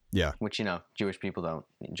 pigs. Yeah. Which, Jewish people don't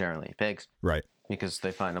generally eat pigs. Right. Because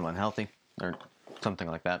they find them unhealthy or something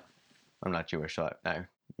like that. I'm not Jewish, so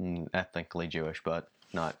I'm ethnically Jewish, but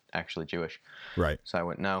not actually Jewish. Right. So I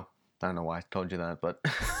wouldn't know. I don't know why I told you that, but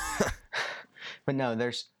but no,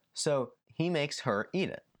 so he makes her eat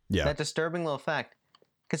it. Yeah. That disturbing little fact,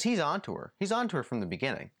 because he's onto her. He's onto her from the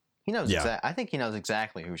beginning. He knows. Yeah. I think he knows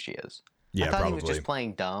exactly who she is. Yeah, I thought he was just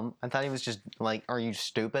playing dumb. I thought he was just like, "Are you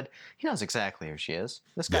stupid?" He knows exactly who she is.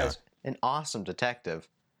 This guy's an awesome detective.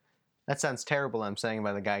 That sounds terrible, I'm saying,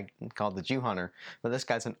 by the guy called the Jew Hunter, but this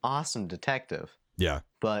guy's an awesome detective. Yeah.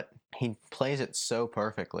 But he plays it so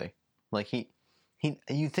perfectly. Like,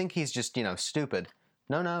 you think he's just, stupid.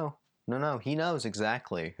 No. He knows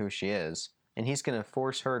exactly who she is, and he's going to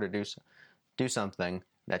force her to do something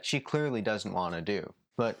that she clearly doesn't want to do.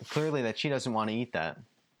 But clearly that she doesn't want to eat that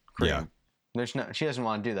cream. Yeah. She doesn't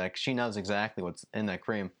want to do that because she knows exactly what's in that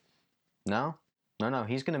cream. No.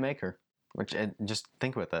 He's going to make her. Which, just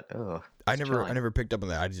think about that. Ugh, I never picked up on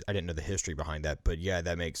that. I didn't know the history behind that, but yeah,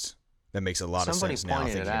 that makes a lot of sense now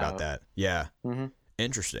thinking about that. Yeah. Mm-hmm.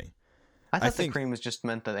 Interesting. I thought the cream was just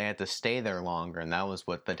meant that they had to stay there longer, and that was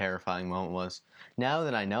what the terrifying moment was. Now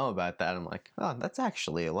that I know about that, I'm like, oh, that's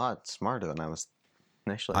actually a lot smarter than I was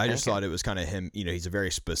initially thinking. Just thought it was kind of him. He's a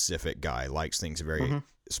very specific guy, likes things a very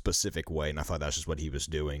specific way, and I thought that's just what he was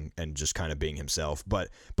doing and just kind of being himself. But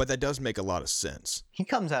that does make a lot of sense. He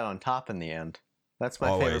comes out on top in the end. That's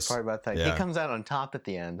my favorite part about that. Yeah. He comes out on top at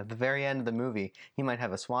the end. At the very end of the movie, he might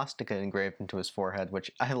have a swastika engraved into his forehead, which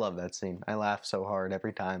I love that scene. I laugh so hard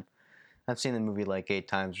every time. I've seen the movie like 8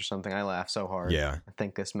 times or something. I laugh so hard. Yeah. I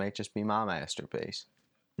think this might just be my masterpiece.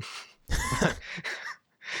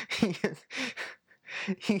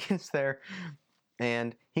 He gets there,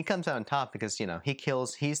 and he comes out on top because, he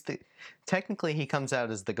kills, technically he comes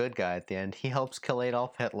out as the good guy at the end. He helps kill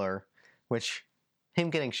Adolf Hitler, which,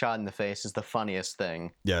 him getting shot in the face is the funniest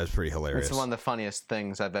thing. Yeah, it's pretty hilarious. It's one of the funniest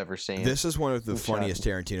things I've ever seen. This is one of the funniest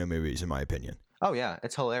Tarantino movies, in my opinion. Oh yeah,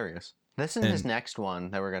 it's hilarious. This and his next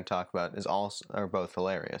one that we're going to talk about are both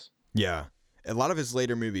hilarious. Yeah. A lot of his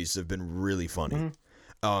later movies have been really funny.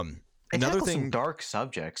 Mm-hmm. Another thing, some dark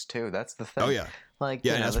subjects too. That's the thing. Oh yeah. Like,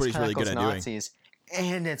 and that's what he's really good at Nazis,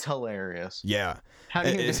 doing. And it's hilarious. Yeah.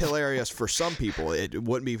 It's hilarious for some people. It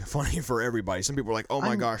wouldn't be funny for everybody. Some people are like, "Oh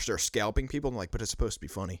my gosh, they're scalping people." I'm like, "But it's supposed to be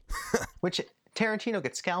funny." Which Tarantino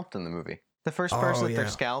gets scalped in the movie. The first person that they're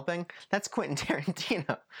scalping, that's Quentin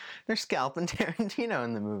Tarantino. They're scalping Tarantino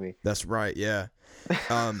in the movie. That's right, yeah.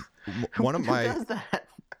 One of my... Who does that?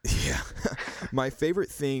 Yeah. My favorite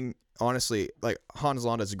thing, honestly, like, Hans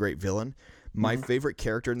Landa's a great villain. My favorite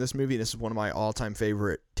character in this movie, and this is one of my all-time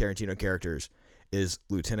favorite Tarantino characters, is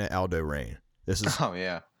Lieutenant Aldo Rain. Oh,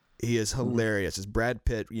 yeah. He is hilarious. As Brad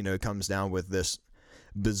Pitt, comes down with this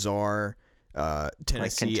bizarre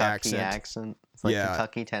Tennessee accent. It's like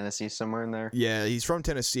Kentucky, Tennessee, somewhere in there. Yeah, he's from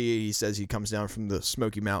Tennessee. He says he comes down from the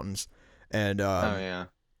Smoky Mountains. And I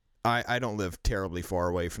don't live terribly far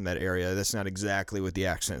away from that area. That's not exactly what the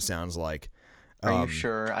accent sounds like. Are you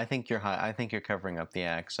sure? I think you're covering up the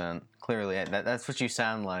accent. Clearly, that's what you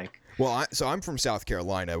sound like. Well, I'm from South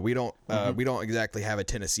Carolina. We don't exactly have a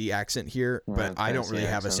Tennessee accent here, but I don't really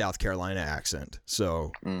have a South Carolina accent.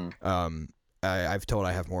 So, I've told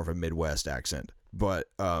I have more of a Midwest accent. But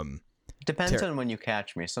depends on when you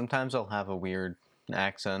catch me. Sometimes I'll have a weird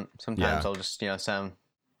accent. Sometimes I'll just sound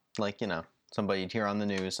like somebody you'd hear on the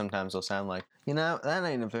news. Sometimes I'll sound like that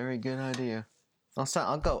ain't a very good idea.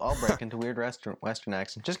 I'll break into weird Western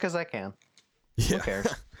accent just because I can. Yeah. Who cares?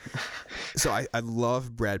 So I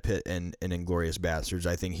love Brad Pitt in Inglourious Basterds.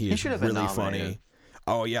 I think he is really funny.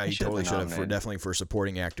 Oh yeah, he totally should have definitely for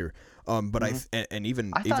supporting actor. But I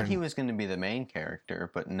thought he was going to be the main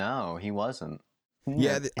character, but no, he wasn't.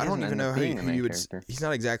 I don't even know who you would. He's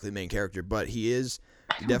not exactly the main character, but he is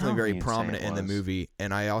definitely very prominent in the movie.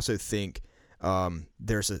 And I also think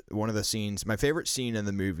There's one of the scenes. My favorite scene in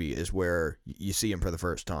the movie is where you see him for the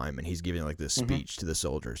first time, and he's giving like this speech to the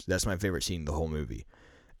soldiers. That's my favorite scene in the whole movie.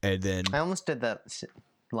 And then I almost did that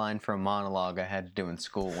line for a monologue I had to do in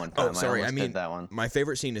school one time. Oh, sorry. I mean, did that one. My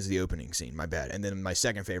favorite scene is the opening scene. My bad. And then my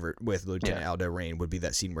second favorite with Lieutenant Aldo Rain would be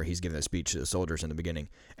that scene where he's giving a speech to the soldiers in the beginning.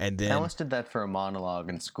 And then I almost did that for a monologue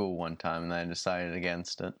in school one time, and I decided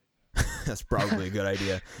against it. That's probably a good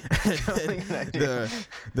idea.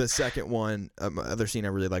 The second one, other scene I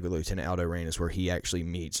really like with Lieutenant Aldo Rain is where he actually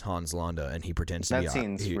meets Hans Landa, and he pretends to be that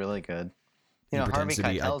scene's really good. You know, pretends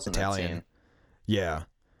Harvey to be Keitel's in Italian. that scene. Yeah.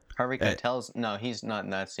 Harvey Keitel's no, he's not in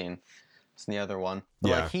that scene. It's in the other one. But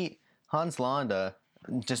yeah. Like Hans Landa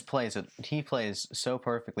just plays it. He plays so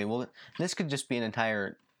perfectly. Well, this could just be an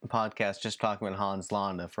entire podcast just talking about Hans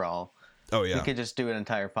Landa for all. Oh yeah. We could just do an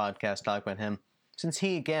entire podcast talking about him. Since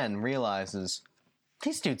he again realizes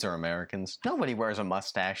these dudes are Americans. Nobody wears a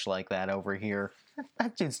mustache like that over here.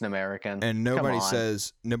 That dude's an American. And nobody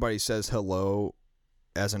says hello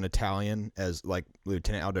as an Italian as like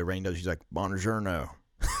Lieutenant Aldo Rain does. He's like buongiorno.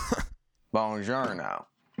 Buongiorno.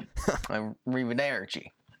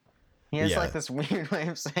 Arrivederci. He has like this weird way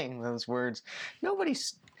of saying those words.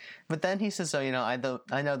 But then he says, "So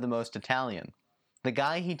I know the most Italian." The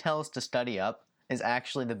guy he tells to study up is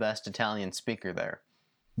actually the best Italian speaker there.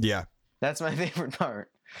 Yeah. That's my favorite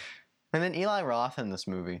part. And then Eli Roth in this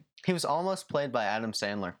movie. He was almost played by Adam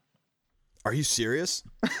Sandler. Are you serious?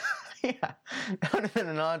 Yeah. That would have been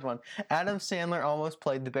an odd one. Adam Sandler almost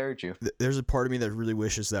played the Bear Jew. There's a part of me that really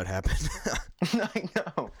wishes that happened. I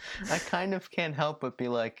know. I kind of can't help but be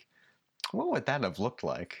like, what would that have looked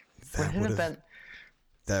like? That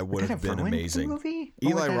would have been amazing. The movie?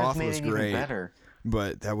 Eli Roth was great. Better?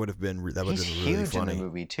 But that would have been really funny. He's huge in the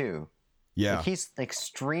movie too. Yeah. Like, he's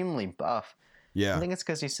extremely buff. Yeah. I think it's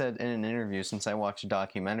because he said in an interview, since I watched a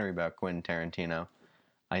documentary about Quentin Tarantino,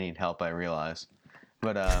 I need help, I realize.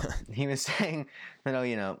 But he was saying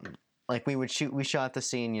that, like we shot the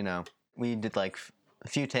scene, we did like a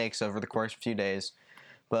few takes over the course of a few days,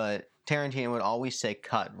 but Tarantino would always say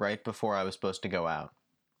cut right before I was supposed to go out.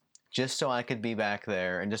 Just so I could be back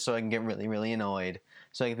there and just so I can get really, really annoyed.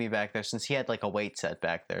 So I could be back there since he had like a weight set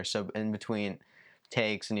back there. So in between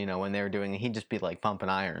takes and, when they were doing it, he'd just be like pumping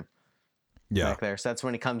iron back there. So that's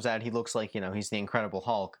when he comes out, he looks like, he's the Incredible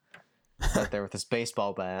Hulk out there with his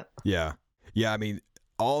baseball bat. Yeah. Yeah, I mean,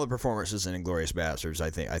 all the performances in Inglourious Basterds I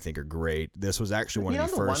think are great. This was actually one of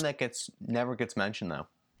the first. The one that never gets mentioned though.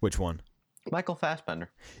 Which one? Michael Fassbender.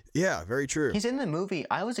 Yeah, very true. He's in the movie.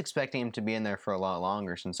 I was expecting him to be in there for a lot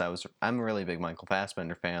longer since I'm a really big Michael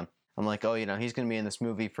Fassbender fan. I'm like, oh, he's going to be in this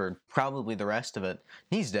movie for probably the rest of it.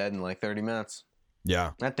 He's dead in like 30 minutes.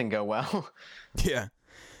 Yeah. That didn't go well. Yeah.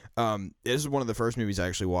 This is one of the first movies I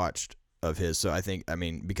actually watched of his. So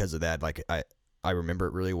because of that, like I remember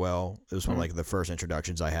it really well. It was one of like the first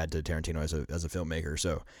introductions I had to Tarantino as a filmmaker.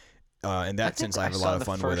 So in that sense, I have a lot of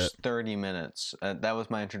fun with it. 30 minutes. That was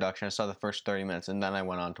my introduction. I saw the first 30 minutes, and then I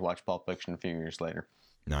went on to watch Pulp Fiction a few years later.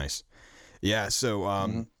 Nice. Yeah, so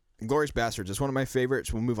Inglourious Basterds is one of my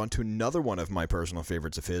favorites. We'll move on to another one of my personal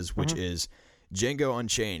favorites of his, which is Django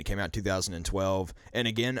Unchained. Came out in 2012. And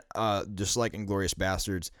again, just like Inglourious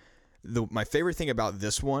Basterds, my favorite thing about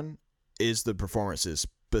this one is the performances,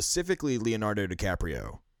 specifically Leonardo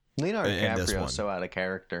DiCaprio. Leonardo DiCaprio is so out of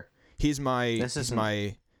character. He's my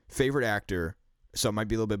favorite actor, so I might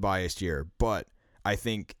be a little bit biased here, but I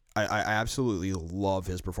think I absolutely love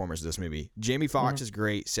his performance in this movie. Jamie Foxx is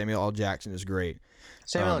great. Samuel L. Jackson is great.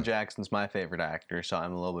 Samuel L. Jackson's my favorite actor, so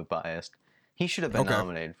I'm a little bit biased. He should have been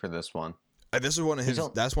nominated for this one. This is one of his.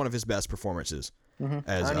 That's one of his best performances.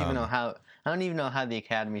 I don't even know how the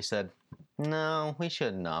Academy said no. We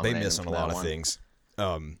should nominate. They miss on a lot of things.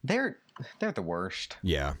 They're the worst.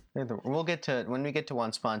 Yeah. We'll get to when we get to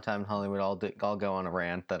Once Upon a Time in Hollywood. I'll go on a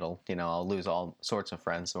rant that'll I'll lose all sorts of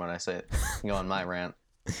friends when I say it. Go on my rant.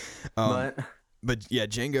 But yeah,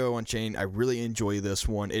 Django Unchained, I really enjoy this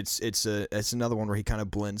one. It's another one where he kind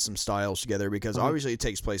of blends some styles together because obviously it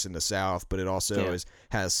takes place in the South, but it also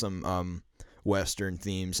has some Western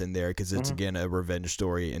themes in there because it's again a revenge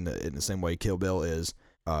story in the same way Kill Bill is.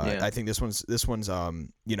 I think this one's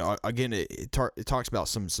again it talks about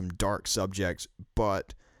some dark subjects,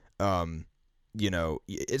 but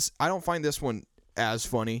it's I don't find this one as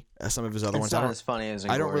funny as some of his other ones. It's not as funny as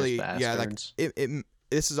Inglourious Basterds.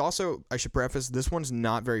 This is also, I should preface, this one's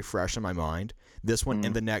not very fresh in my mind. This one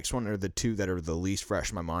and the next one are the two that are the least fresh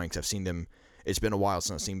in my mind because I've seen them. It's been a while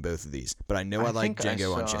since I've seen both of these, but I know I like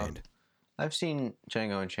Django Unchained. I've seen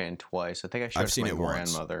Django Unchained twice. I think I showed it to my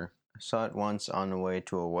grandmother. I saw it once on the way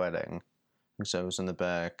to a wedding. So I was in the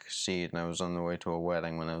back seat and I was on the way to a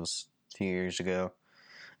wedding when I was a few years ago,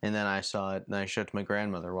 and then I saw it and I showed it to my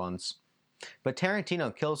grandmother once. But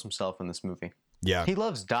Tarantino kills himself in this movie. Yeah. He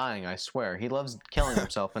loves dying, I swear. He loves killing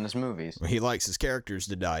himself in his movies. He likes his characters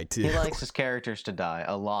to die, too. He likes his characters to die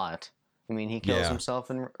a lot. I mean, he kills himself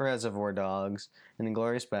in Reservoir Dogs, and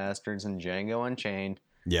Inglourious Bastards, and Django Unchained.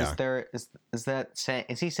 Yeah.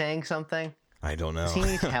 Is he saying something? I don't know. Does he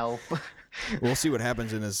need help? We'll see what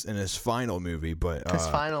happens in his final movie, but his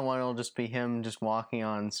final one will just be him just walking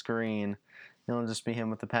on screen. It'll just be him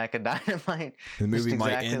with a pack of dynamite. The movie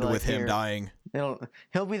might end with him dying.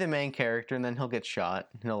 He'll be the main character, and then he'll get shot.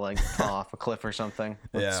 He'll like fall off a cliff or something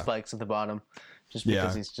with spikes at the bottom, just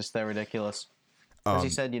because he's just that ridiculous. As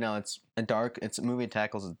you said, it's a movie that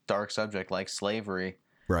tackles a dark subject like slavery.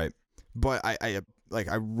 Right. But I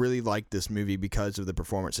really like this movie because of the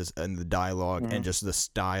performances and the dialogue and just the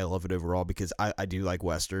style of it overall, because I do like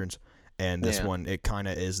Westerns, and this one, it kind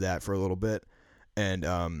of is that for a little bit. And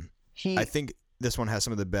I think this one has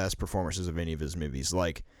some of the best performances of any of his movies.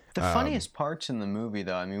 Like the funniest parts in the movie,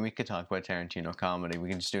 though, I mean, we could talk about Tarantino comedy.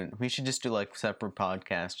 We should just do like separate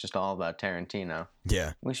podcasts just all about Tarantino.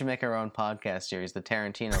 Yeah. We should make our own podcast series, the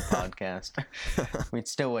Tarantino podcast. We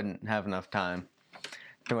still wouldn't have enough time to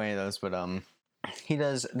do any of those, but he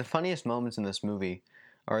does the funniest moments in this movie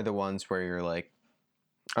are the ones where where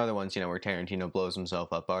Tarantino blows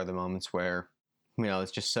himself up, are the moments where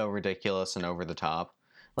it's just so ridiculous and over the top.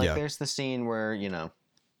 Like there's the scene where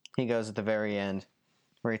he goes at the very end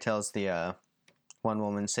where he tells the one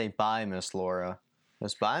woman, say bye, Miss Laura. He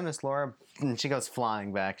goes, bye, Miss Laura, and she goes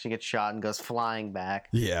flying back. She gets shot and goes flying back.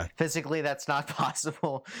 Yeah, physically that's not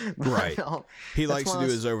possible. Right. He likes to do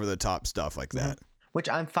his over the top stuff like that, which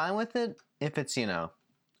I'm fine with it if it's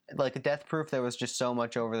like a Death Proof. There was just so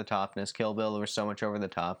much over the topness. Kill Bill, there was so much over the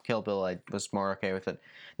top. Kill Bill, I was more okay with it.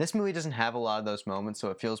 This movie doesn't have a lot of those moments,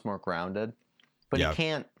 so it feels more grounded. But you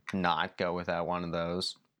can't not go without one of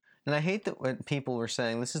those. And I hate that what people were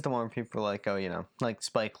saying. This is the one where people were like, oh, like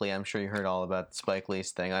Spike Lee. I'm sure you heard all about Spike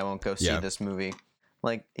Lee's thing. I won't go see this movie.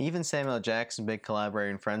 Like, even Samuel Jackson, big collaborator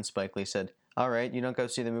and friend Spike Lee, said, all right, you don't go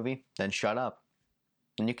see the movie? Then shut up.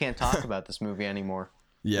 And you can't talk about this movie anymore.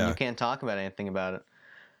 Yeah. And you can't talk about anything about it.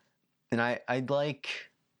 And I like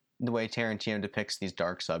the way Tarantino depicts these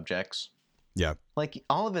dark subjects. Yeah. Like,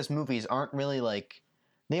 all of his movies aren't really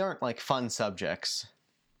they aren't like fun subjects.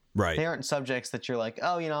 Right. They aren't subjects that you're like,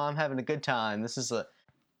 oh, I'm having a good time.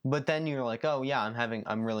 But then you're like, oh yeah,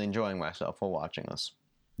 I'm really enjoying myself while watching this.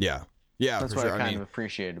 Yeah. Yeah. That's what I kind of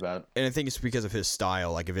appreciate about it. And I think it's because of his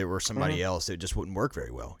style. Like if it were somebody else, it just wouldn't work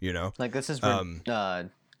very well, Like this is for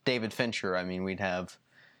David Fincher. I mean,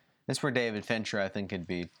 this for David Fincher, I think it'd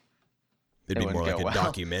be more like a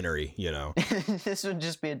documentary, This would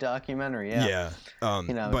just be a documentary, yeah.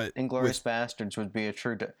 But Inglourious Bastards would be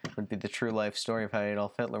the true life story of how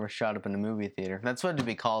Adolf Hitler was shot up in a movie theater. That's what it'd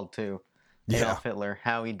be called too. Adolf Hitler,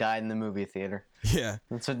 how he died in the movie theater. Yeah.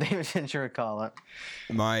 That's what David Fincher would call it.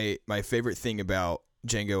 My favorite thing about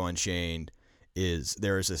Django Unchained is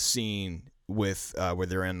there is a scene with where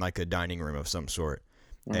they're in like a dining room of some sort,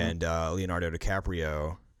 and Leonardo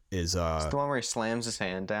DiCaprio is it's the one where he slams his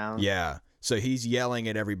hand down. Yeah. So he's yelling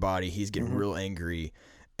at everybody. He's getting real angry,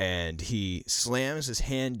 and he slams his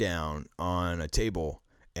hand down on a table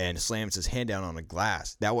and slams his hand down on a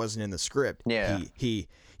glass. That wasn't in the script. Yeah.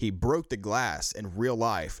 He broke the glass in real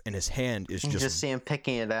life, and his hand is you just see him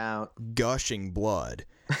picking it out, gushing blood,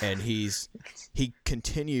 and he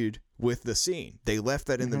continued with the scene. They left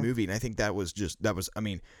that in the movie, and I think that was. I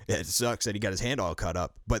mean, it sucks that he got his hand all cut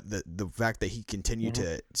up, but the fact that he continued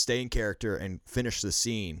to stay in character and finish the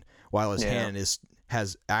scene while his hand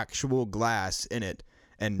has actual glass in it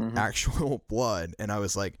and actual blood, and I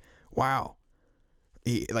was like, wow.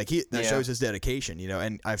 That shows his dedication,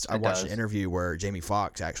 and I watched an interview where Jamie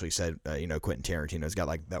Foxx actually said, Quentin Tarantino's got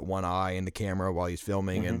like that one eye in the camera while he's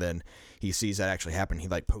filming, and then he sees that actually happen. He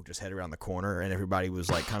like poked his head around the corner, and everybody was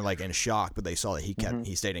like kind of like in shock, but they saw that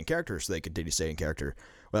he stayed in character, so they continued to stay in character.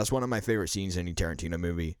 Well, that's one of my favorite scenes in any Tarantino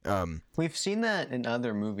movie. We've seen that in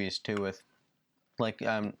other movies too, with like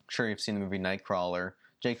I'm sure you've seen the movie Nightcrawler.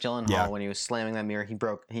 Jake Gyllenhaal, when he was slamming that mirror, he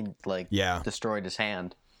destroyed his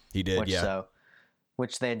hand. He did,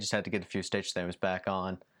 which they just had to get a few stitches. They was back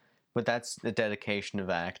on, but that's the dedication of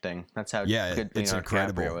acting. That's how good Leonardo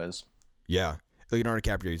DiCaprio is. Yeah, Leonardo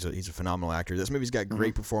DiCaprio, he's a phenomenal actor. This movie's got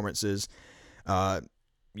great performances. The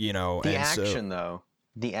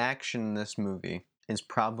action in this movie is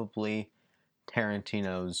probably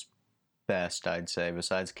Tarantino's best, I'd say,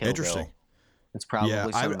 besides Kill Bill. It's probably some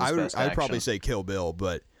of his best action. I would probably say Kill Bill,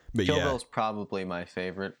 but Kill Bill's probably my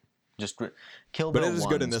favorite. Just Kill Bill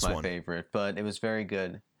 1 is my favorite, but it was very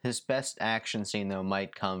good. His best action scene though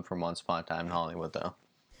might come from Once Upon a Time in Hollywood though.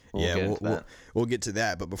 We'll get to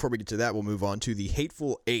that. But before we get to that, we'll move on to the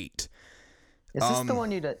Hateful Eight. Is this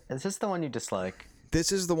the one you dislike?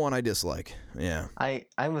 This is the one I dislike. Yeah.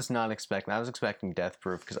 I was not expecting. I was expecting Death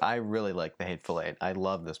Proof because I really like the Hateful Eight. I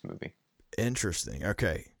love this movie. Interesting.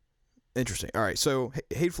 Okay. Interesting. All right. So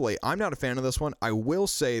Hateful Eight. I'm not a fan of this one. I will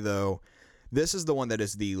say though, this is the one that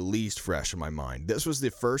is the least fresh in my mind. This was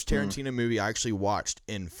the first Tarantino movie I actually watched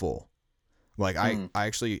in full. Like I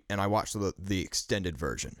watched the extended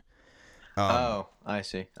version. I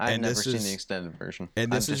see. I've never seen the extended version.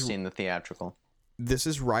 And I've just seen the theatrical. This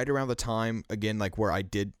is right around the time again, like where I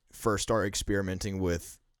did first start experimenting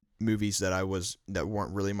with movies that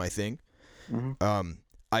weren't really my thing.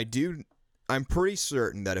 Mm-hmm. I'm pretty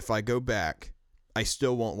certain that if I go back, I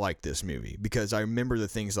still won't like this movie because I remember the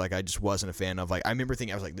things like I just wasn't a fan of. Like I remember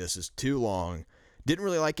thinking I was like, this is too long. Didn't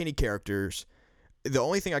really like any characters. The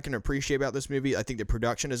only thing I can appreciate about this movie, I think the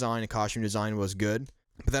production design and costume design was good,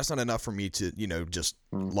 but that's not enough for me to, just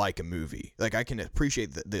like a movie. Like I can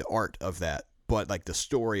appreciate the art of that, but like the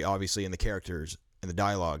story, obviously, and the characters and the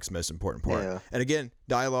dialogue is the most important part. Yeah. And again,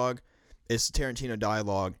 dialogue, it's Tarantino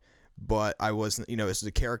dialogue, but I wasn't, it's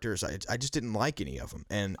the characters. I just didn't like any of them.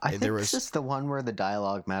 And I think this is the one where the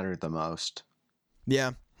dialogue mattered the most.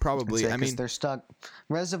 Yeah, probably. I mean, they're stuck.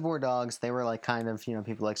 Reservoir Dogs, they were like kind of,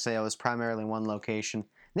 people like say it was primarily one location.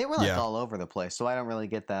 They were like all over the place, so I don't really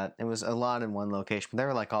get that. It was a lot in one location, but they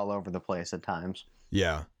were like all over the place at times.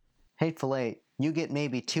 Yeah. Hateful Eight, you get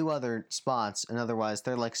maybe 2 other spots, and otherwise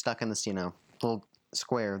they're like stuck in this, little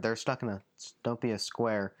square. They're stuck in don't be a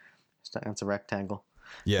square. It's a rectangle.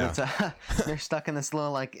 Yeah. They're stuck in this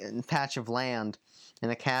little like patch of land in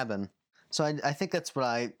a cabin. So I think that's what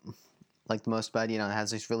I like the most about it. It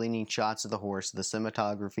has these really neat shots of the horse. The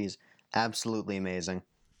cinematography is absolutely amazing.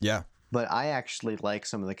 Yeah. But I actually like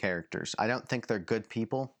some of the characters. I don't think they're good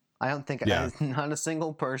people. I don't think not a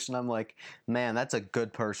single person I'm like, man, that's a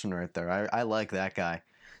good person right there. I like that guy.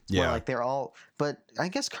 It's more like they're all, but I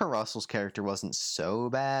guess Kurt Russell's character wasn't so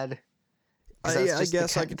bad. I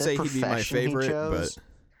guess I could say he'd be my favorite,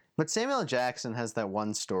 but Samuel L. Jackson has that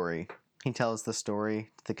one story. He tells the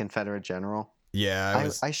story to the Confederate general. Yeah,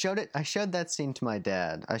 I showed that scene to my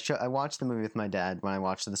dad. I watched the movie with my dad when I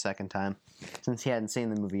watched it the second time, since he hadn't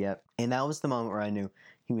seen the movie yet. And that was the moment where I knew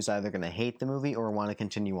he was either going to hate the movie or want to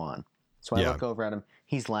continue on. So I look over at him.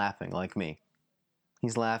 He's laughing like me.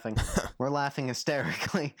 He's laughing. We're laughing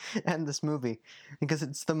hysterically at this movie because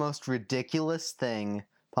it's the most ridiculous thing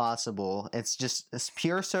possible. It's just it's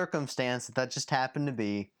pure circumstance that just happened to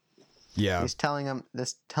be. Yeah. He's telling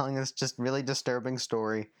this just really disturbing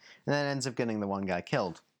story, and then ends up getting the one guy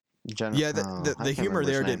killed. The humor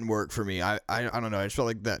there didn't work for me. I don't know. I just felt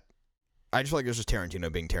like that. I just felt like it was just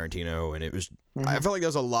Tarantino being Tarantino, and it was. Mm-hmm. I felt like there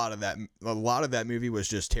was a lot of that. A lot of that movie was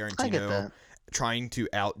just Tarantino trying to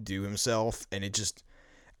outdo himself, and it just.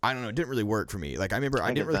 I don't know. It didn't really work for me. Like I remember,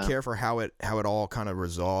 I didn't really care for how it all kind of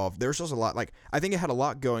resolved. There was just a lot. Like I think it had a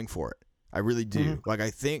lot going for it. I really do. Mm-hmm. Like I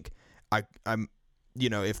think I'm.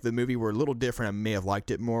 If the movie were a little different, I may have liked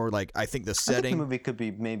it more. Like I think the setting. I think the movie could be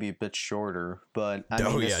maybe a bit shorter, but this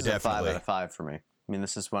is definitely a 5 out of 5 for me. I mean,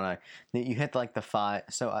 this is when you hit like the 5.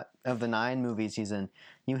 So of the 9 movies he's in,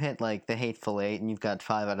 you hit like the Hateful Eight, and you've got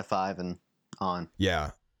 5 out of 5 and on.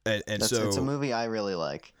 Yeah, and so it's a movie I really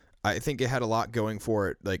like. I think it had a lot going for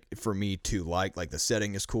it, like for me to like the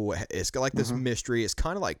setting is cool. It's got like this mystery. It's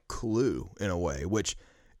kind of like Clue in a way, which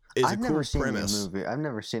is a cool premise. I've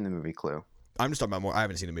never seen the movie Clue. I'm just talking about more. I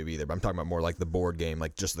haven't seen the movie either, but I'm talking about more like the board game,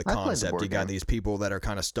 like just the concept. You got these people that are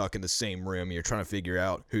kind of stuck in the same room. You're trying to figure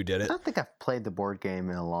out who did it. I don't think I've played the board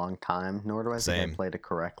game in a long time, nor do I think I played it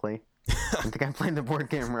correctly. I think I played the board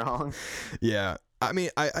game wrong. Yeah. I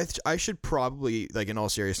mean, I should probably, like in all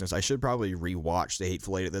seriousness, I should probably rewatch The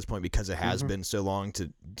Hateful Eight at this point because it has been so long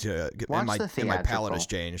to and my palate has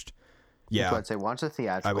changed. Yeah. I'd say watch the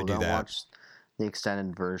theatrical. I would do that. Watch the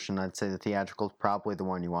extended version. I'd say the theatrical is probably the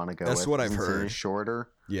one you want to go with. That's what I've heard. It's shorter.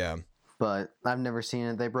 Yeah. But I've never seen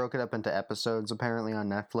it. They broke it up into episodes apparently on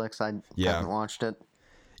Netflix. I haven't watched it.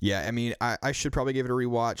 Yeah, I mean, I should probably give it a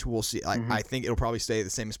rewatch. We'll see. I think it'll probably stay at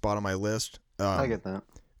the same spot on my list. I get that.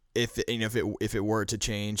 If it were to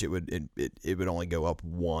change, it would only go up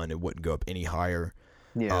 1. It wouldn't go up any higher.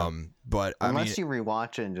 Yeah. But unless you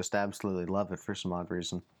rewatch it and just absolutely love it for some odd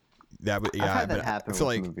reason. That would, yeah, I've had that happen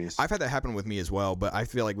with movies. I've had that happen with me as well, but I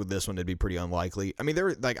feel like with this one it'd be pretty unlikely. I mean,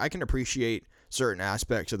 I can appreciate certain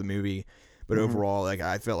aspects of the movie, but overall, like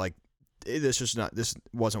I felt like this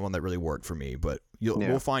wasn't one that really worked for me. But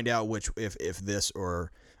we'll find out if this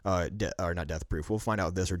or not Death Proof. We'll find out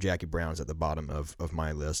if this or Jackie Brown's at the bottom of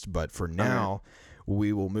my list. But for now,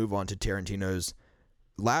 we will move on to Tarantino's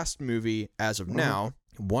last movie as of now,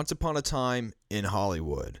 Once Upon a Time in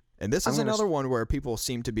Hollywood. And this is another one where people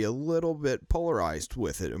seem to be a little bit polarized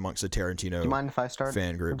with it amongst the Tarantino Do you mind if I start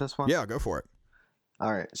fan group. with this one? Yeah, go for it.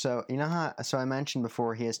 All right. So, you know how I mentioned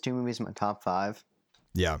before he has 2 movies in my top 5?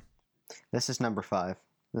 Yeah. This is number 5.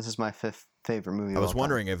 This is my 5th favorite movie. I was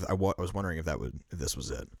wondering if this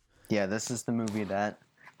was it. Yeah, this is the movie that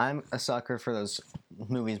I'm a sucker for those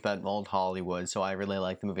movies about old Hollywood, so I really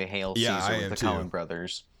like the movie Hail Caesar with the Coen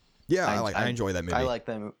brothers. Yeah, I enjoy that movie. I like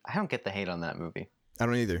them. I don't get the hate on that movie. I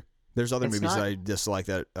don't either. There's other movies that I dislike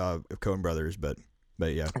that of Coen brothers, but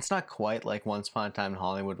yeah. It's not quite like Once Upon a Time in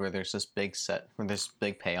Hollywood where there's this big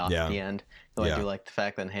big payoff at the end. Though I do like the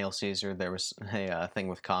fact that in Hail Caesar there was a thing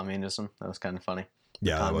with communism. That was kind of funny.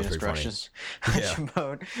 Yeah, that was pretty funny.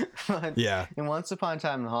 Vote. But in Once Upon a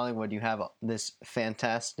Time in Hollywood, you have this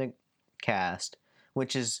fantastic cast,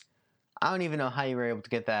 which is, I don't even know how you were able to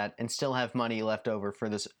get that and still have money left over for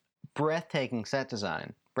this breathtaking set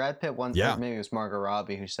design. Brad Pitt once, maybe it was Margot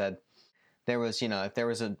Robbie, who said there was, if there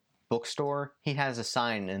was a bookstore, he has a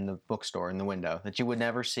sign in the bookstore in the window that you would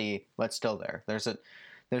never see, but still there.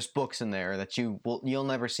 There's books in there that you'll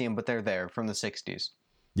never see them, but they're there from the 60s.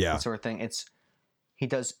 Yeah. That sort of thing.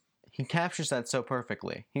 He captures that so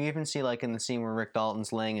perfectly. You even see like in the scene where Rick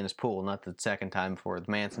Dalton's laying in his pool, not the second time before the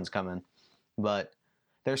Mansons come in, but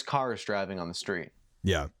there's cars driving on the street.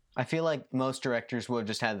 Yeah. I feel like most directors would have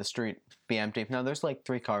just had the street be empty. No, there's like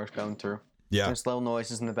 3 cars going through. Yeah. There's little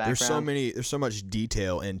noises in the background. There's so much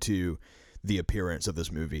detail into the appearance of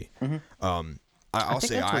this movie. Mm-hmm. I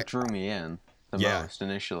think that's what drew me in the most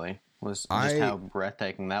initially, was just how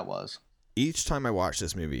breathtaking that was. Each time I watch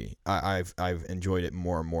this movie, I've enjoyed it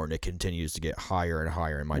more and more, and it continues to get higher and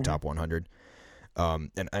higher in my top 100.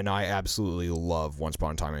 And I absolutely love Once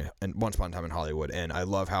Upon a Time in Hollywood, and I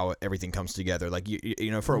love how everything comes together. Like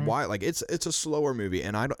for a while, like it's a slower movie,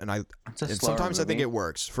 and sometimes I think it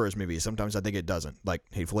works for his movies. Sometimes I think it doesn't. Like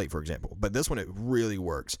Hateful Eight, for example. But this one, it really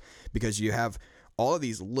works because you have all of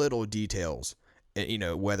these little details.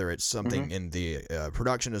 Whether it's something in the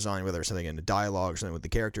production design, whether it's something in the dialogue, something with the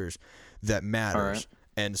characters that matters,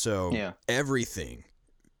 and so everything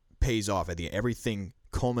pays off at the end. Everything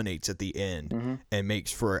culminates at the end and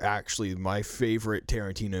makes for actually my favorite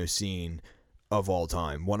Tarantino scene of all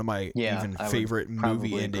time. One of my favorite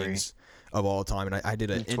movie endings of all time. And I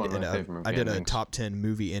did a top 10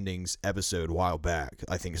 movie endings episode a while back,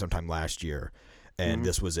 I think sometime last year. And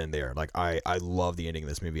this was in there. Like I love the ending of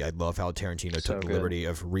this movie. I love how Tarantino took the liberty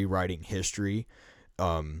of rewriting history.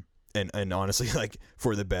 And honestly, like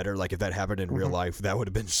for the better. Like if that happened in real life, that would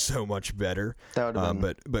have been so much better. That would have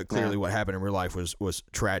been, but clearly, what happened in real life was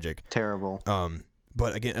tragic, terrible.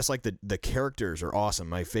 But again, it's like the characters are awesome.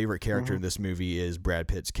 My favorite character in this movie is Brad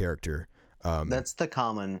Pitt's character. That's the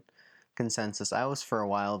common consensus. I was for a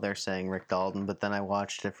while there saying Rick Dalton, but then I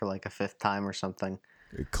watched it for like a 5th time or something.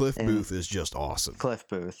 Cliff Booth is just awesome. Cliff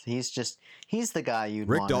Booth, he's the guy you'd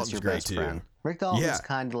want as your best friend. Rick Dalton's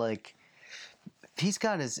kind of like.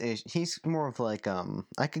 He's more of like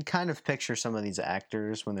I could kind of picture some of these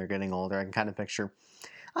actors when they're getting older. I can kind of picture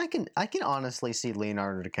I can honestly see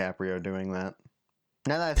Leonardo DiCaprio doing that.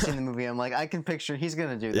 Now that I've seen the movie, I'm like, I can picture he's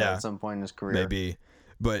gonna do that at some point in his career. Maybe.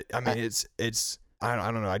 But I mean it's I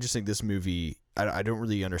don't know. I just think this movie, I don't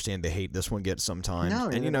really understand the hate this one gets sometimes. No,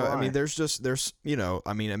 and I mean there's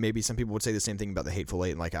I mean maybe some people would say the same thing about the Hateful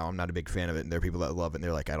Eight and like, oh, I'm not a big fan of it, and there are people that love it and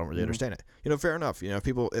they're like, I don't really understand it. Fair enough.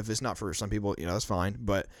 If it's not for some people, that's fine.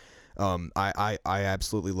 But I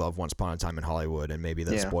absolutely love Once Upon a Time in Hollywood, and maybe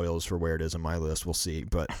that spoils for where it is on my list. We'll see.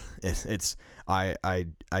 But I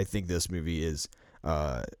think this movie is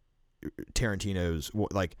Tarantino's,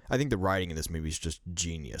 like, I think the writing in this movie is just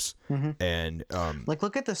genius. And like,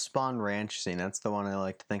 look at the Spawn Ranch scene. That's the one I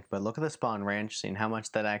like to think about. Look at the Spawn Ranch scene, how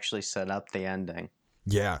much that actually set up the ending.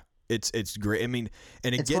 Yeah, it's great. I mean,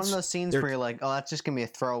 and it's one of those scenes where you're like, oh, that's just gonna be a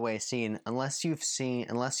throwaway scene, unless you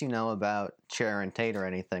know about Sharon Tate or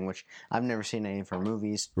anything, which I've never seen any of her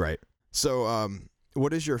movies. Right. So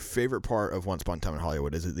what is your favorite part of Once Upon a Time in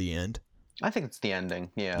Hollywood? Is it the end? I think it's the ending.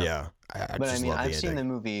 Yeah. But I mean, I've seen the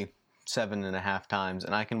movie 7.5 times,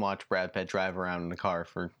 and I can watch Brad Pitt drive around in a car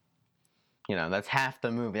for, that's half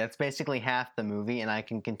the movie. That's basically half the movie, and I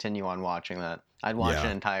can continue on watching that. I'd watch an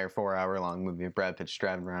entire 4-hour-long movie of Brad Pitt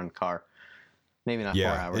driving around in a car. Maybe not 4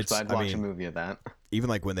 hours, but I'd watch a movie of that. Even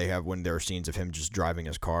like when there are scenes of him just driving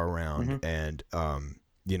his car around, and I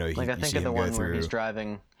think of the one where he's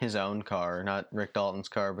driving his own car, not Rick Dalton's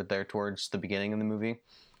car, but there towards the beginning of the movie,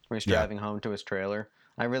 where he's driving home to his trailer.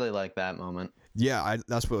 I really like that moment. Yeah,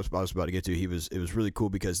 that's what I was about to get to. It was really cool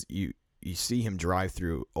because you see him drive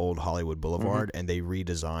through old Hollywood Boulevard, and they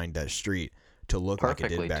redesigned that street to look like it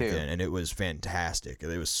did back then, and it was fantastic.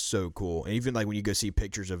 It was so cool. And even like when you go see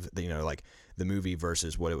pictures of like the movie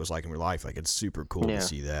versus what it was like in real life, like it's super cool to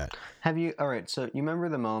see that. All right, so you remember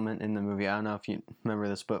the moment in the movie, I don't know if you remember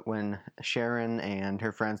this, but when Sharon and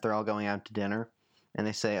her friends, they're all going out to dinner, and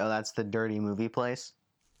they say, oh, that's the dirty movie place?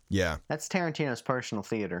 Yeah. That's Tarantino's personal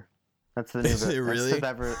theater. That's the new, Is it really?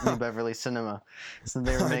 That's the new Beverly Cinema. So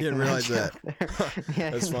they were I making didn't realize that. Yeah.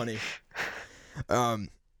 That's funny. Well,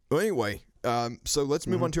 anyway, so let's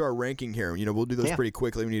move on to our ranking here. We'll do this pretty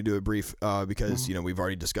quickly. We need to do a brief because we've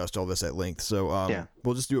already discussed all this at length. So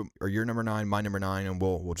we'll just do or your number 9, my number 9, and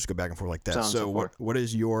we'll just go back and forth like that. So what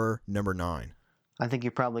is your number 9? I think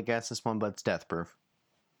you probably guessed this one, but it's Death Proof.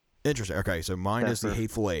 Interesting. Okay, so mine is The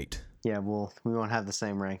Hateful Eight. Yeah, we won't have the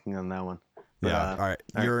same ranking on that one. But, yeah. All right.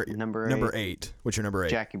 Your number 8. What's your number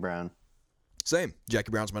 8? Jackie Brown. Same.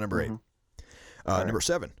 Jackie Brown's my number 8. Number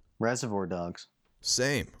 7. Reservoir Dogs.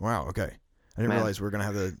 Same. Wow. Okay. I didn't realize we were gonna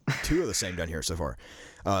have the 2 of the same down here so far.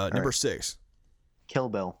 Number 6. Kill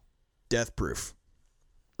Bill. Death Proof.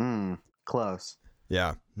 Close.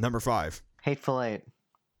 Yeah. Number 5. Hateful Eight.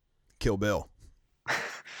 Kill Bill.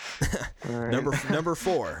 Right. Number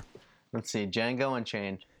 4. Let's see. Django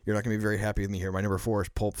Unchained. You're not gonna be very happy with me here. My number 4 is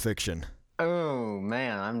Pulp Fiction. Oh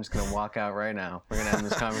man, I'm just gonna walk out right now. We're gonna end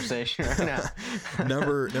this conversation right now.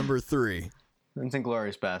 Number 3. It's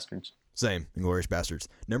Inglourious Bastards. Same. Inglourious Bastards.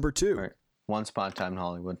 Number 2. All right. Once Upon a Time in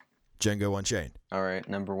Hollywood. Django Unchained. All right.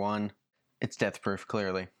 Number 1. It's Death Proof.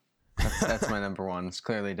 Clearly, that's my number 1. It's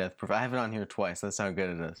clearly Death Proof. I have it on here twice. That's how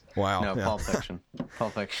good it is. Wow. No, Pulp Fiction.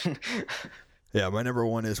 Pulp Fiction. Yeah, my number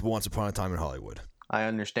 1 is Once Upon a Time in Hollywood. I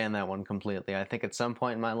understand that one completely. I think at some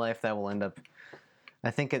point in my life that will end up. I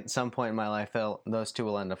think at some point in my life those two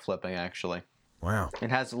will end up flipping. Actually. Wow. It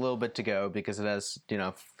has a little bit to go because it has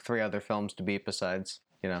 3 other films to beat besides.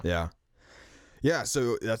 Yeah. Yeah.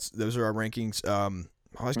 So those are our rankings.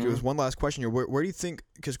 I'll ask you one last question here. Where do you think?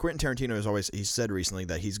 Because Quentin Tarantino he's said recently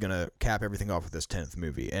that he's gonna cap everything off with this 10th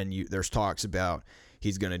movie, and there's talks about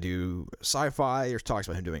he's gonna do sci-fi. There's talks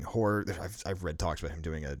about him doing horror. I've read talks about him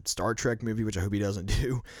doing a Star Trek movie, which I hope he doesn't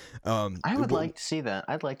do. I would like to see that.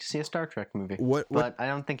 I'd like to see a Star Trek movie. But I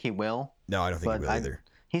don't think he will. No, I don't think he will either.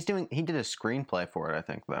 He did a screenplay for it, I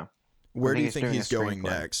think, though. Where do you think he's going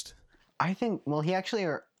next? I think, he actually,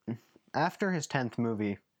 after his 10th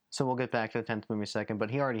movie, so we'll get back to the 10th movie second, but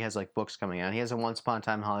he already has, books coming out. He has a Once Upon a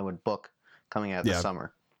Time in Hollywood book coming out this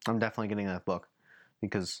summer. I'm definitely getting that book,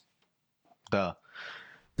 because, duh.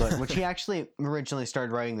 But, which he actually originally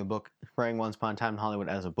started writing Once Upon a Time in Hollywood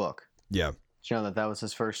as a book. Yeah. You know that was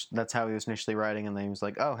his first, that's how he was initially writing, and then he was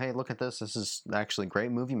like, oh, hey, look at this. This is actually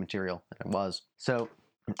great movie material. And it was. So,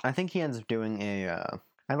 I think he ends up doing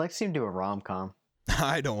I'd like to see him do a rom-com.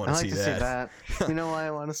 I don't want to see that. You know why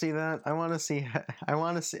I want to see that?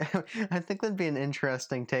 I think that'd be an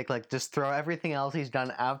interesting take. Just throw everything else he's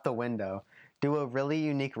done out the window. Do a really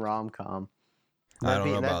unique rom-com. That'd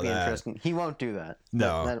be interesting. He won't do that.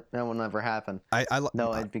 No. That will never happen.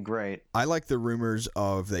 It'd be great. I like the rumors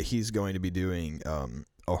of that he's going to be doing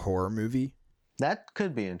a horror movie. That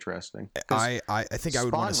could be interesting. I think I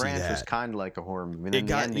would want to see that. Spawn Ranch was kind of like a horror movie.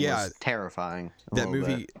 The ending was terrifying. That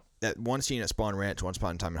movie, that one scene at Spawn Ranch, Once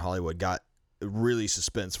Upon a Time in Hollywood, got really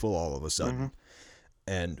suspenseful all of a sudden.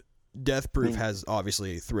 And Death Proof has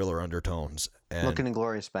obviously thriller undertones. And look at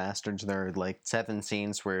Inglourious Bastards. There are 7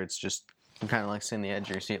 scenes where it's just kind of seeing the edge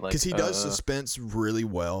of your seat. Because he does suspense really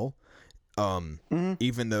well.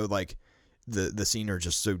 Even though the scene are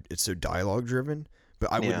just it's so dialogue driven.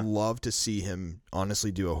 But I would love to see him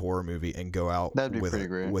honestly do a horror movie and go out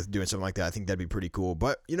with doing something like that. I think that'd be pretty cool.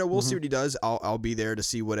 But we'll see what he does. I'll be there to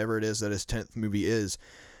see whatever it is that his 10th movie is.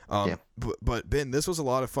 But Ben, this was a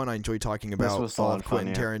lot of fun. I enjoyed talking about all of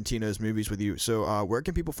Quentin Tarantino's movies with you. So where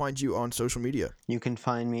can people find you on social media? You can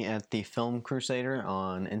find me at the Film Crusader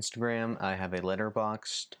on Instagram. I have a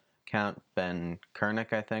Letterboxd account, Ben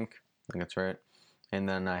Kernick, I think that's right. And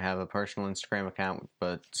then I have a personal Instagram account,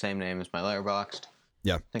 but same name as my Letterboxd.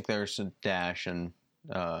 Yeah. I think there's a dash in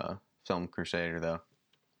Film Crusader, though.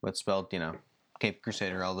 But spelled, Cape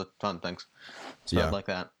Crusader, all the fun things. Spelled like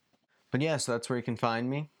that. But yeah, so that's where you can find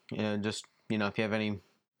me. Just, if you have any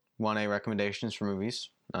 1A recommendations for movies,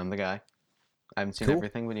 I'm the guy. I haven't seen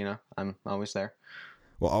everything, but, I'm always there.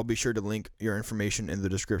 Well, I'll be sure to link your information in the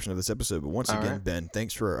description of this episode. But once again, Ben,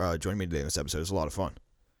 thanks for joining me today in this episode. It was a lot of fun.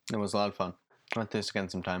 It was a lot of fun. I'll do this again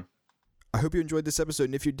sometime. I hope you enjoyed this episode,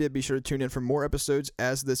 and if you did, be sure to tune in for more episodes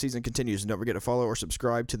as the season continues. And don't forget to follow or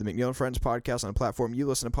subscribe to the McNeil and Friends podcast on a platform you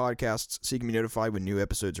listen to podcasts so you can be notified when new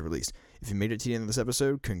episodes are released. If you made it to the end of this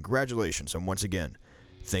episode, congratulations, and once again,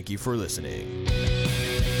 Thank you for listening.